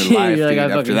 5, 9 to 5, dude,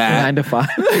 after that. 9 to 5.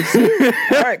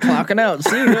 All right, clocking out.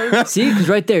 See you guys. See, because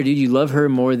right there, dude, you love her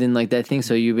more than like that thing.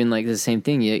 So you've been like the same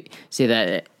thing. You say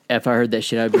that if I heard that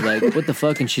shit, I'd be like, what the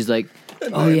fuck? And she's like,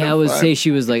 oh yeah, I would say she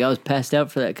was like, I was passed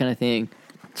out for that kind of thing.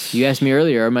 You asked me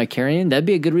earlier, am I carrying? That'd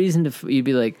be a good reason to, you'd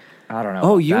be like, I don't know.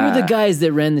 Oh, you were the guys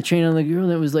that ran the train on the girl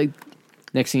that was like,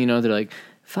 next thing you know, they're like,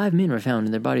 5 men were found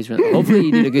and their bodies were. Hopefully,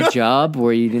 you did a good job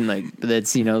where you didn't like.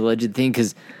 That's the alleged thing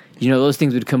because those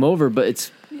things would come over.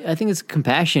 But I think it's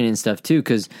compassion and stuff too.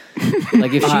 Because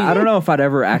like if she, I don't know if I'd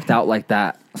ever act out like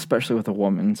that, especially with a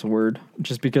woman's word,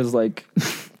 just because like.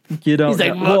 You don't. He's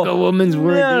like, fuck a woman's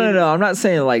word. No. I'm not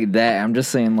saying like that. I'm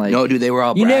just saying like. No, dude, they were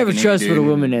all. You never trust what a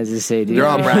woman has to say, dude. They're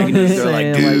all bragging. They're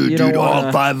like, dude,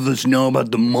 all 5 of us know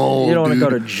about the mole. You don't want to go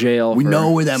to jail. We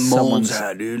know where that mole's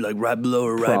at, dude. Like right below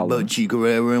her right butt cheek or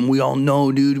whatever. And we all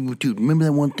know, dude. Dude, remember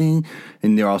that one thing?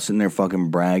 And they're all sitting there fucking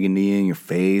bragging to you in your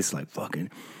face, like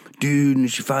fucking, dude.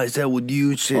 And she finds out with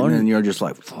you sitting, and you're just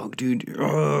like, fuck, dude.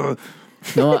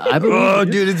 No, I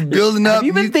believe dude, it's building up. Have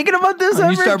you been thinking about this?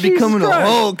 You start becoming a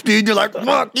Hulk, dude. You're like,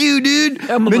 fuck you, dude.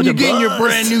 Then you get in your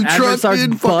brand new truck, starts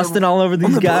dude. Busting all over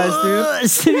these guys,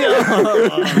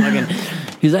 dude.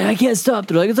 He's like, I can't stop.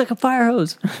 They're like, it's like a fire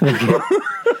hose.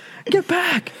 Get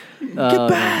back. Get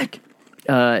back.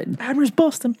 Admiral's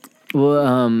busting.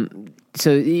 Well,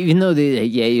 so even though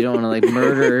you don't want to like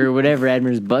murder or whatever,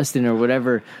 Admiral's busting or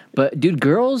whatever, but dude,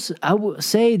 girls, I will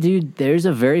say, dude, there's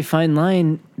a very fine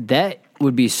line that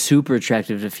would be super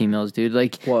attractive to females, dude.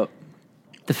 Like what?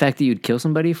 The fact that you'd kill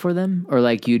somebody for them, or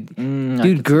like you'd,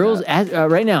 dude, girls.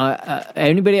 Right now,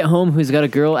 anybody at home who's got a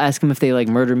girl, ask them if they like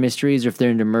murder mysteries or if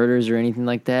they're into murders or anything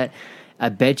like that. I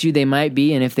bet you they might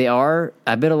be, and if they are,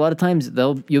 I bet a lot of times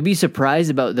you'll be surprised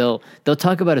about they'll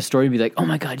talk about a story and be like, oh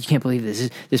my god, you can't believe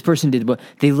this person did what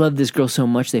they love this girl so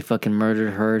much they fucking murdered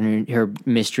her and her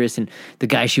mistress and the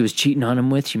guy she was cheating on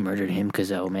him with, she murdered him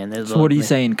because oh man. So what are you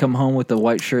saying? Come home with a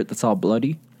white shirt that's all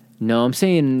bloody? No, I'm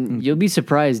saying you'll be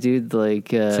surprised, dude.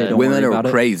 Like women are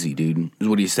crazy, dude. Is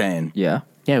what he's saying. Yeah,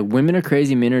 women are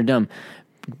crazy, men are dumb.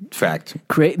 Fact.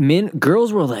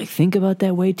 Girls will like think about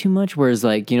that way too much. Whereas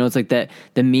like it's like the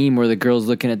meme where the girl's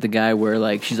looking at the guy where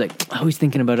like she's like always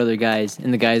thinking about other guys,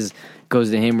 and the guys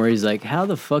goes to him where he's like, how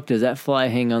the fuck does that fly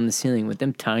hang on the ceiling with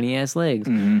them tiny ass legs?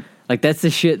 Mm-hmm. Like that's the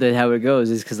shit that how it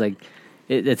goes is because like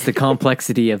it's the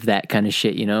complexity of that kind of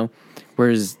shit,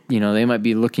 Whereas, they might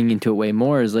be looking into it way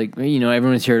more as like,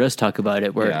 everyone's heard us talk about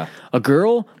it where a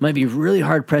girl might be really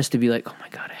hard pressed to be like, oh my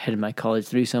God, I had my college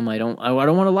threesome. I don't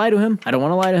want to lie to him. I don't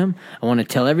want to lie to him. I want to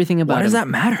tell everything about him. Why does that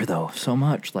matter though so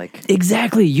much? Like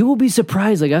exactly. You will be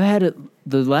surprised. Like I've had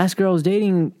the last girl I was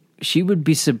dating, she would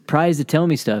be surprised to tell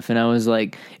me stuff. And I was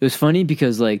like, it was funny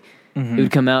because like, it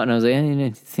would come out and I was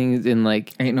like, things and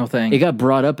like ain't no thing. It got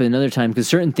brought up another time because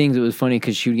certain things it was funny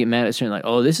because she would get mad at certain like,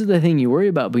 oh, this is the thing you worry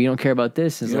about, but you don't care about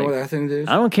this. It's you know what that thing is?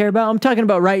 I don't care about. I'm talking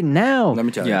about right now. Let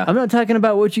me tell you. I'm not talking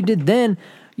about what you did then.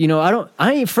 I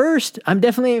ain't first. I'm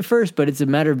definitely ain't first, but it's a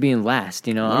matter of being last.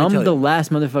 I'm the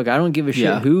last motherfucker. I don't give a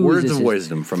shit who. Words of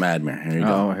wisdom from Admir. Here you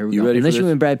go. Here we go. Ready Unless for you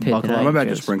this? and Brad Pitt. I'm about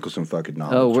to sprinkle some fucking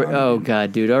knowledge. Oh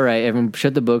God, dude. All right, everyone,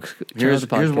 shut the books. Here's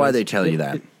why they tell you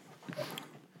that.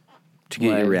 To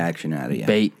get your reaction out of you.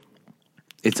 Bait.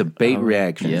 It's a bait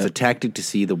reaction. Yep. It's a tactic to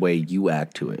see the way you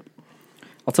act to it.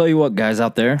 I'll tell you what, guys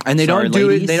out there. And they don't do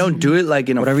it. They don't do it like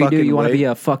in a whatever fucking you do. You want to be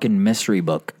a fucking mystery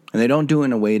book. And they don't do it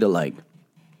in a way to like,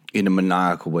 in a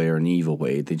maniacal way or an evil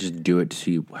way. They just do it to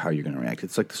see how you're going to react.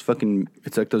 It's like this fucking.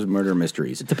 It's like those murder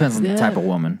mysteries. It depends on the type of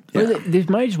woman. Yeah. Or they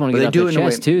might just want to get off their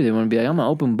chest too. They want to be like, I'm an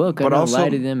open book. I don't lie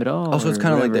to them at all. Also, it's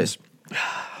kind of like this.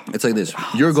 It's like this.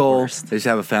 Your goal is to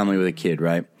have a family with a kid,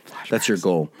 right? That's your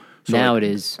goal. So now it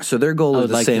is. So their goal is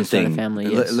the same thing. Family,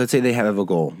 yes. Let's say they have a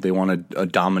goal. They want a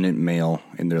dominant male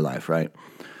in their life, right?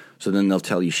 So then they'll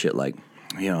tell you shit like,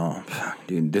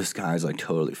 dude, this guy's like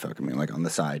totally fucking me, like on the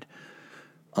side.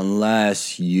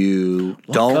 Unless you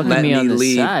don't let me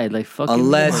leave. Side, like fucking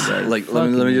unless, like, let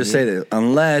me just say this.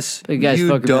 Unless the guy's you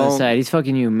fucking don't. on the side. He's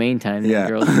fucking you main time. Yeah.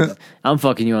 Girls. I'm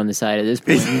fucking you on the side at this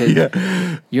point.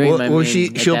 Yeah. You ain't my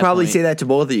main she'll probably point. say that to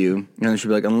both of you. And then she'll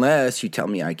be like, unless you tell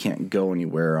me I can't go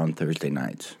anywhere on Thursday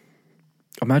nights.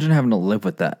 Imagine having to live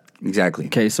with that. Exactly.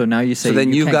 Okay, so now you say so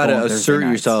then you've got to assert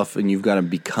yourself and you've got to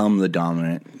become the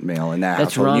dominant male in that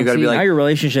That's household. wrong. You got to be See, like, now your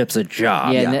relationship's a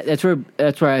job. Yeah, and that's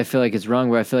where I feel like it's wrong.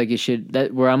 Where I feel like it should.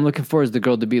 Where I'm looking for is the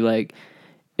girl to be like,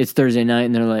 it's Thursday night,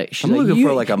 and they're like, she's I'm like, looking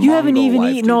for like a you haven't Mongol even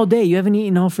wife, eaten dude. all day. You haven't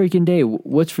eaten all freaking day.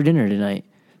 What's for dinner tonight?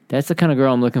 That's the kind of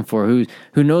girl I'm looking for. Who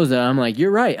knows that I'm like,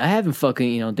 you're right. I haven't fucking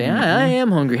eaten all day. I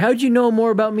am hungry. How'd you know more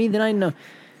about me than I know?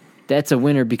 That's a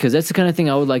winner because that's the kind of thing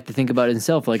I would like to think about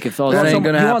itself. Like if all that ain't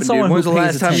gonna happen, dude. When's the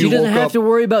last time she you doesn't woke have up to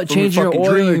worry about from your changing her fucking oil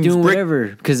or dreams, doing Brick? whatever.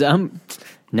 Because I'm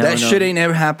that shit ain't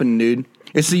ever happened, dude.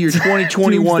 It's the year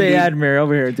 2021, Doomsday dude. Admiral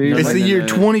over here, dude. It's the year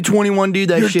 2021, dude.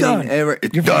 That shit ain't ever.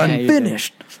 It's done. you're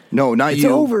Finished. No, not It's you.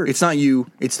 over. It's not you.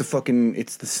 It's the fucking.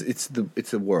 It's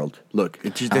the world. Look,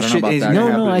 it just, that don't know shit about isn't that.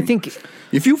 gonna No, happen. I think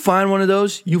If you find one of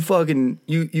those, you fucking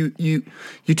you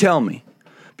tell me.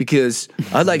 Because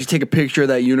I'd like to take a picture of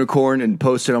that unicorn and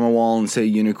post it on my wall and say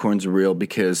unicorns are real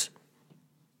because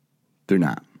they're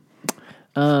not.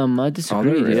 I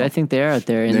disagree, dude. real. I think they are out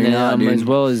there, and They're then, not, dude. as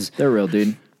well as They're real,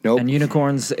 dude. Nope. And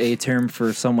unicorn's a term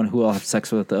for someone who will have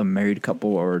sex with a married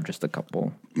couple or just a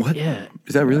couple. What? Yeah.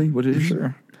 Is that really what it is?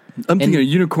 Sure. I'm thinking a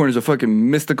unicorn is a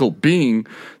fucking mystical being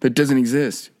that doesn't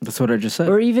exist. That's what I just said.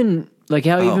 or even like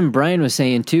how even Brian was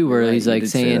saying too, where Right, he's you like did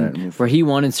say that. saying where he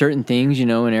wanted certain things,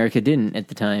 and Erica didn't at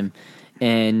the time,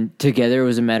 and together it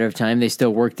was a matter of time. They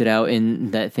still worked it out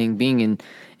in that thing being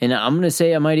and I'm gonna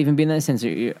say I might even be in that sense.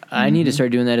 I need to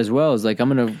start doing that as well. It's like I'm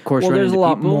gonna of course well, run there's a into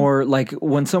lot people. more, like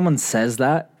when someone says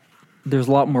that, there's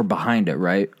a lot more behind it,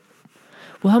 right?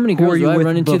 Well, how many Who are girls do you I with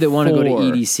run into that want to go to before?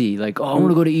 EDC? Like, oh, I want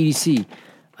to go to EDC.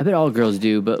 I bet all girls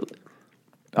do, but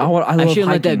I love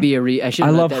shouldn't let that hiking. be I I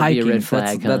shouldn't love let that hiking. be a red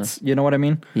flag. That's you know what I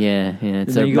mean? Yeah.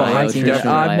 It's Then a you go bio hiking. tradition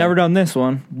I've bio. never done this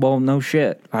one. Well, no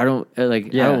shit. I don't I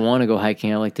Yeah. don't want to go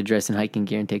hiking. I like to dress in hiking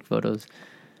gear and take photos.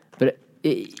 But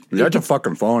That's a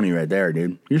fucking phony right there,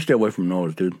 dude. You stay away from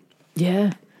those, dude.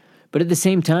 yeah. But at the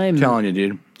same time, I'm telling you,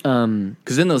 dude.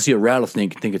 Because then they'll see a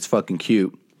rattlesnake and think it's fucking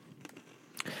cute.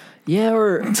 yeah,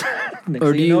 or do you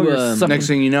know, you you're sucking- Next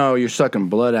thing you know, you're sucking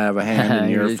blood out of a hand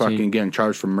and you're You're fucking getting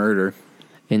charged for murder.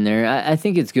 in there? I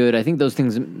think it's good. I think those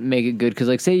things make it good because,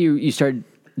 like, say you start.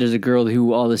 There's a girl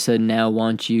who all of a sudden now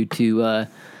wants you to. I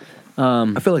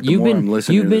feel like the more I'm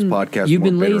listening to this podcast, you've the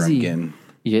been more bitter lazy. I'm getting.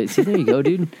 Yeah, see, there you go,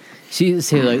 dude. See,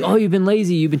 say like, oh, you've been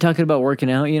lazy. You've been talking about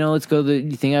working out. Let's go to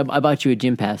the thing. I bought you a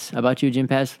gym pass.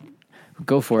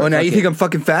 Go for it. Oh, now Fuck you it. think I'm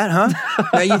fucking fat, huh?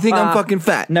 Now you think I'm fucking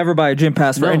fat? Never buy a gym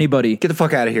pass for No. anybody. Get the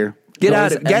fuck out of here. Get Boys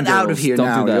out and of girls, here don't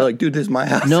now. do that. You're like, dude, this is my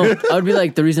house. No, I would be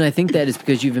like, the reason I think that is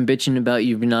because you've been bitching about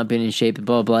you've not been in shape,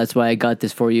 blah, blah. That's why I got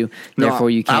this for you. No, Therefore,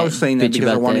 you can't I was saying that bitch because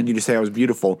I about wanted that. you to say I was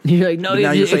beautiful. You're like, no, But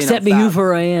now you're saying accept I'm me fat. who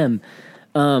for I am.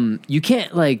 You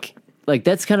can't, like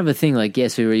that's kind of a thing. Like,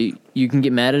 yes, you can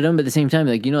get mad at them, but at the same time,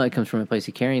 like, that comes from a place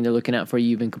of caring. They're looking out for you.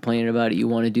 You've been complaining about it. You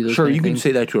want to do those Sure, kind of you can things.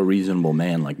 say that to a reasonable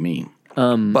man like me.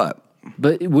 But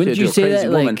But wouldn't to you a say crazy that,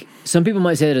 woman. like, some people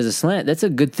might say that as a slant. That's a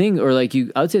good thing. Or, like,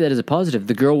 I would say that as a positive.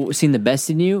 The girl seen the best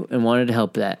in you and wanted to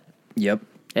help that. Yep.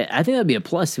 I think that'd be a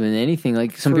plus than anything.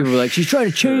 Like, some people are like, she's trying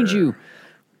to change you.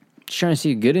 She's trying to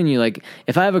see good in you. Like,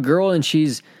 if I have a girl and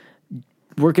she's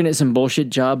working at some bullshit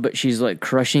job, but she's, like,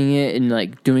 crushing it and,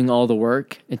 like, doing all the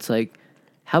work, it's like,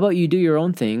 how about you do your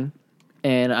own thing?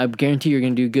 And I guarantee you're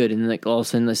going to do good. And, like, all of a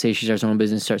sudden, let's say she starts her own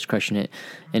business, starts crushing it,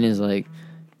 and is like,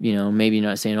 maybe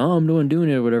not saying, oh, I'm doing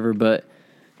it or whatever, but,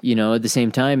 at the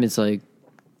same time, it's like,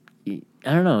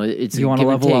 I don't know. It's You a want to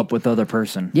give and level take. up with the other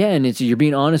person. Yeah, and you're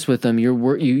being honest with them.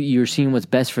 You're seeing what's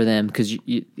best for them because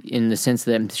in the sense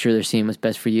that I'm sure they're seeing what's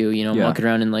best for you. Yeah. Walking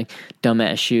around in like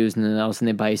dumbass shoes, and then all of a sudden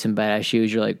they buy you some badass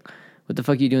shoes. You're like, what the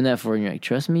fuck are you doing that for? And you're like,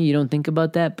 trust me, you don't think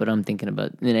about that, but I'm thinking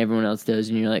about. And everyone else does,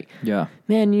 and you're like, Yeah.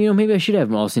 man, maybe I should have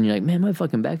them. All of a sudden you're like, man, my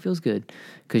fucking back feels good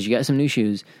because you got some new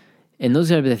shoes. And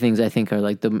those are the things I think are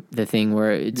like the thing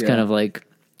where it's kind of like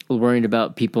worried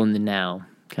about people in the now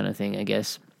kind of thing, I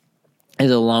guess. It's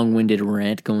a long-winded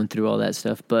rant going through all that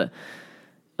stuff, but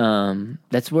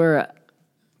that's where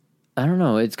I don't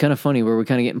know. It's kind of funny where we're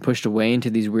kind of getting pushed away into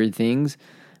these weird things,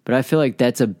 but I feel like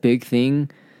that's a big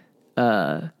thing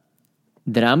that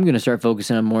I'm going to start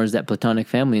focusing on more is that platonic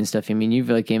family and stuff. I mean,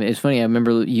 it's funny. I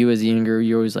remember you as a younger,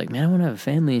 you're always like, man, I want to have a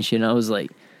family and shit. And I was like,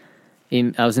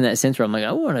 I was in that sense where I'm like,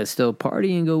 I want to still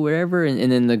party and go wherever.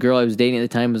 And then the girl I was dating at the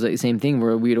time was like the same thing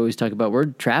where we'd always talk about, we're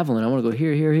traveling. I want to go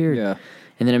here, here, here. Yeah.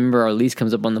 And then I remember our lease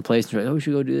comes up on the place and we're like, oh, we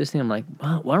should go do this thing. I'm like,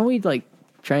 well, why don't we like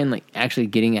try and like actually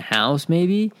getting a house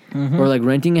maybe or like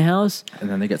renting a house? And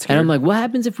then they get scared. And I'm like, what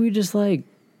happens if we just like,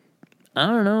 I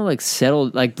don't know, like settle,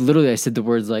 like literally I said the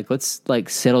words like, let's like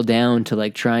settle down to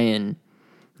like try and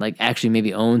like actually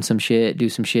maybe own some shit, do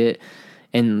some shit.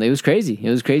 And it was crazy. It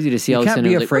was crazy to see all of a sudden.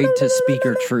 You can't be afraid to speak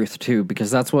your truth too,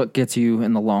 because that's what gets you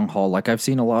in the long haul. Like I've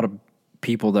seen a lot of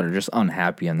people that are just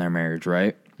unhappy in their marriage,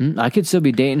 right? I could still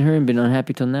be dating her and been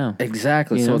unhappy till now.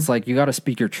 Exactly. You so know? it's like you got to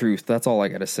speak your truth. That's all I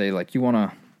got to say. Like you want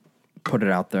to put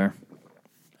it out there.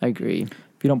 I agree.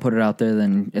 If you don't put it out there,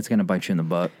 then it's going to bite you in the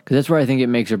butt. Because that's where I think it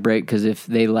makes or break. Because if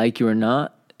they like you or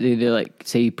not, they're like,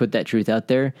 say you put that truth out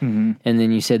there, and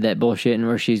then you said that bullshit, and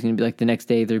where she's going to be like the next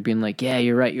day, they're being like, yeah,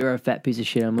 you're right, you're a fat piece of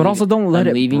shit. But also don't let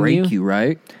it break you,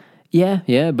 right?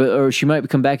 Yeah, but or she might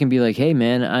come back and be like, hey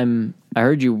man, I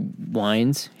heard you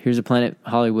whines. Here's a Planet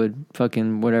Hollywood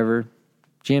fucking whatever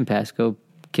Jam Pass. Go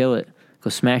kill it.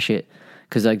 Go smash it.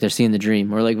 Because like they're seeing the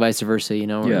dream, or like vice versa, you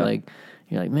know, or like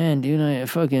you're like, man, dude,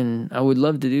 I would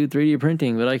love to do 3D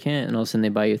printing, but I can't. And all of a sudden they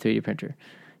buy you a 3D printer.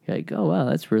 You're like, oh wow,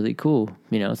 that's really cool.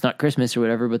 You know, it's not Christmas or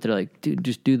whatever, but they're like, dude,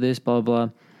 just do this, blah blah.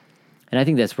 And I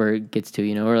think that's where it gets to,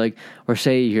 you know, or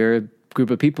say you're a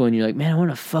group of people and you're like, man, I want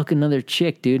to fuck another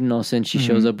chick, dude. And all of a sudden she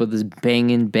shows up with this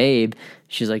banging babe.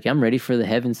 She's like, I'm ready for the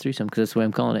heavens threesome, because that's the way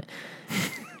I'm calling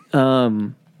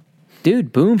it.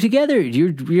 Dude, boom, together.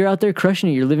 You're out there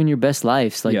crushing it. You're living your best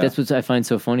lives. Like that's what I find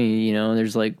so funny. You know,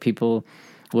 there's like people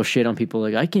will shit on people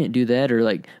like, I can't do that, or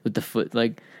like with the foot,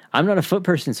 like. I'm not a foot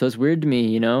person, so it's weird to me,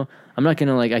 you know? I'm not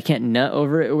gonna, like, I can't nut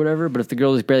over it or whatever, but if the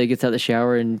girl just barely gets out of the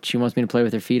shower and she wants me to play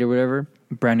with her feet or whatever.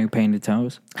 Brand new painted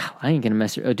toes. I ain't gonna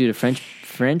mess her. Oh, dude, the French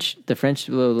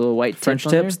little white French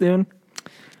tips, dude.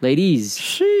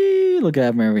 Ladies. Look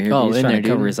at him over here. Oh, he's trying to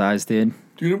cover his eyes, dude.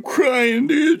 Dude, I'm crying,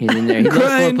 dude. He's in there. He loves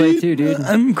crying, foreplay dude. too, dude.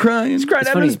 I'm crying. He's crying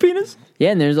out of his penis.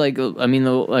 Yeah, and there's like, I mean,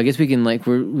 I guess we can like,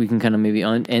 we can kind of maybe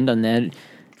end on that.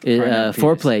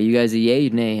 Foreplay. You guys a yay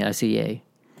or nay? I say yay.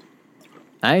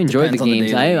 I enjoy the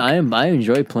games. I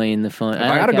enjoy playing the fun.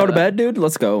 I gotta go to bed, dude.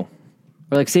 Let's go.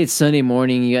 Or like, say it's Sunday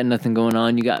morning, you got nothing going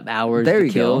on, you got hours to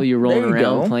kill, you're rolling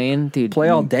around playing, dude. Play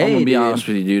all day. I'm gonna be honest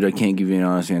with you, dude. I can't give you an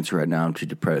honest answer right now. I'm too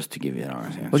depressed to give you an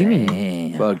honest answer. What do you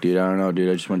mean? Fuck, dude. I don't know, dude.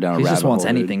 I just went down a He rabbit just wants hole,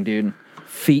 anything, dude.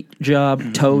 Feet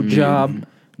job, toe job,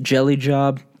 jelly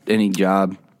job. Any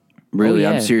job. Really,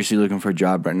 I'm seriously looking for a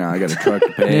job right now. I got a truck to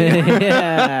pay.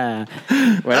 Yeah.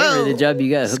 Whatever the job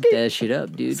you got, hook that shit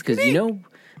up, dude. Because you know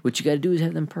what you got to do is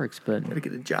have them perks. But Gotta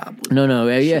get a job. no,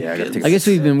 yeah. I guess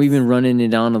we've been running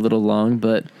it on a little long,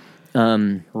 but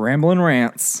Rambling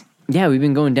rants. yeah, we've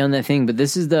been going down that thing. But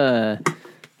this is this is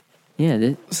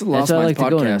the that's Lost what I like Minds to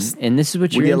go in. podcast. And this is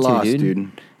what you're We get into, lost, dude.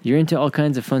 dude. You're into all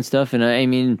kinds of fun stuff, and I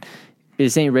mean,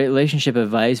 this ain't relationship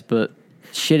advice, but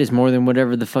shit is more than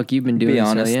whatever the fuck you've been doing. Be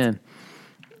honest. So,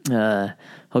 yeah.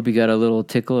 Hope you got a little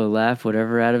tickle or laugh,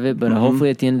 whatever, out of it. But hopefully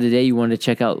at the end of the day, you want to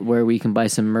check out where we can buy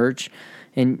some merch.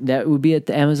 And that would be at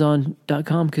the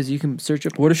Amazon.com, because you can search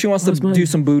up. What if she wants to do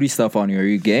some booty stuff on you? Are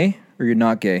you gay or you're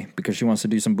not gay? Because she wants to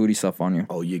do some booty stuff on you.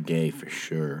 Oh, you're gay for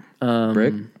sure.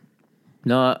 Brick?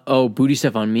 No, booty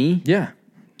stuff on me? Yeah.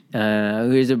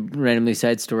 Here's a randomly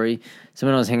side story.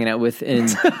 Someone I was hanging out with, and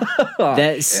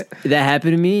that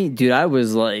happened to me. Dude, I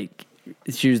was like,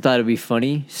 she thought it'd be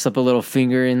funny. Slip a little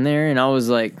finger in there, and I was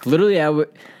like, literally,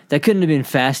 that couldn't have been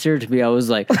faster to me. I was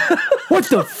like, what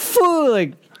the fuck?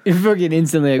 Like, fucking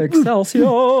instantly, like,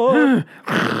 Excelsior.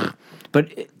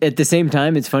 But at the same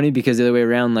time, it's funny because the other way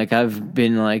around, like, I've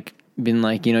been like, you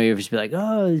know, you ever just be like,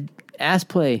 oh, ass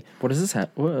play. What does this have?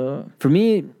 For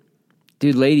me,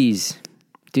 dude, ladies,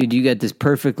 dude, you got this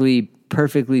perfectly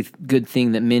good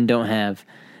thing that men don't have.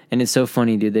 And it's so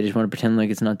funny, dude. They just want to pretend like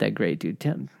it's not that great, dude.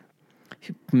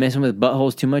 Messing with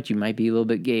buttholes too much, you might be a little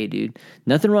bit gay, dude.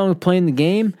 Nothing wrong with playing the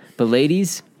game, but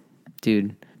ladies,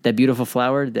 dude, that beautiful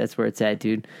flower, that's where it's at,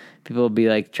 dude. People will be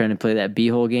like trying to play that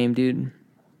b-hole game, dude.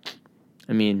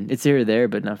 I mean, it's here or there,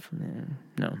 but not from there.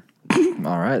 No.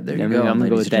 All right, there Yeah, you go. I'm gonna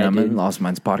go ladies with and that, gentlemen, dude. Lost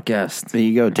Minds podcast. There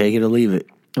you go. Take it or leave it.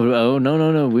 Oh,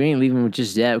 no. We ain't leaving with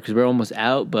just that because we're almost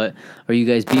out, but are you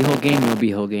guys b-hole game or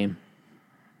b-hole game?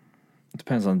 It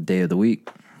depends on the day of the week.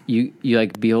 You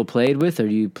like b-hole played with, or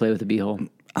do you play with a b-hole?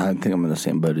 I think I'm in the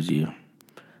same boat as you.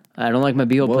 I don't like my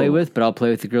b-hole Whoa. play with, but I'll play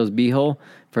with the girl's b-hole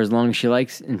for as long as she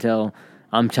likes until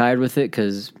I'm tired with it.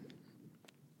 Because,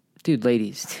 dude,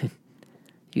 ladies,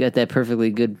 you got that perfectly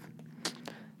good.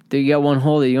 Dude, you got one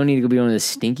hole that you don't need to go be on this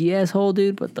stinky ass hole,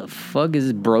 dude. What the fuck is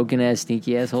this broken ass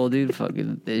stinky ass hole, dude?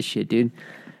 Fucking this shit, dude.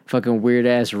 fucking weird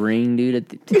ass ring, dude.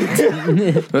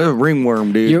 That's a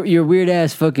ringworm, dude. Your weird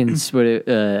ass fucking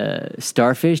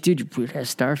starfish, dude. Your weird ass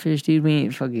starfish, dude. We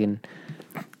ain't fucking.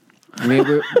 I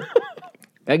mean,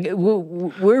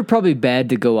 we're probably bad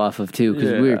to go off of too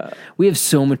because we have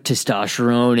so much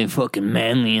testosterone and fucking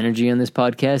manly energy on this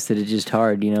podcast that it's just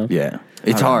hard, you know. Yeah,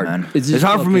 it's hard. Man. It's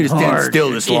hard for me to stand still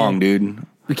this long, dude.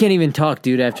 We can't even talk,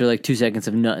 dude. After like 2 seconds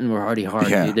of nutting, we're already hard,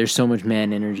 dude. There's so much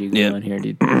man energy going on here,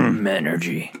 dude.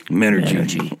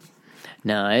 Menergy.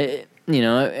 No,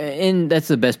 and that's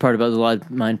the best part about the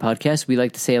Live Mind podcast. We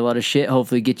like to say a lot of shit,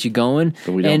 hopefully get you going.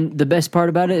 And the best part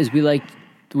about it is we like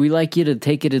you to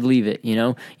take it and leave it, you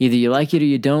know? Either you like it or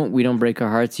you don't. We don't break our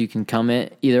hearts. You can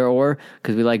comment either or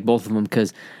because we like both of them.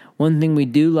 Because one thing we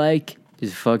do like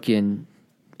is fucking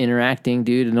interacting,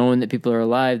 dude, and knowing that people are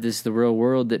alive. This is the real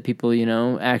world, that people, you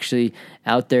know, actually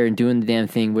out there and doing the damn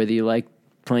thing, whether you like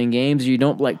playing games or you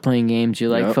don't like playing games, you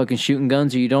like fucking shooting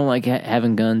guns or you don't like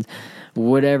having guns.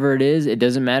 Whatever it is, it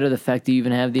doesn't matter. The fact that you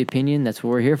even have the opinion, that's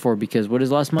what we're here for. Because what is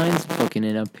Lost Minds? Fucking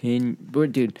an opinion.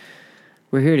 Dude,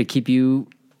 we're here to keep you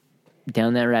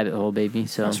down that rabbit hole, baby.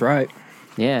 So that's right.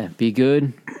 Yeah, be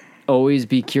good. Always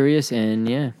be curious, and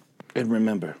yeah. And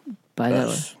remember, buy that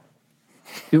one.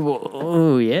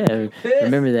 Oh yeah,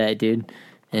 remember that, dude.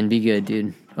 And be good,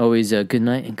 dude. Always good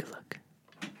night and good luck.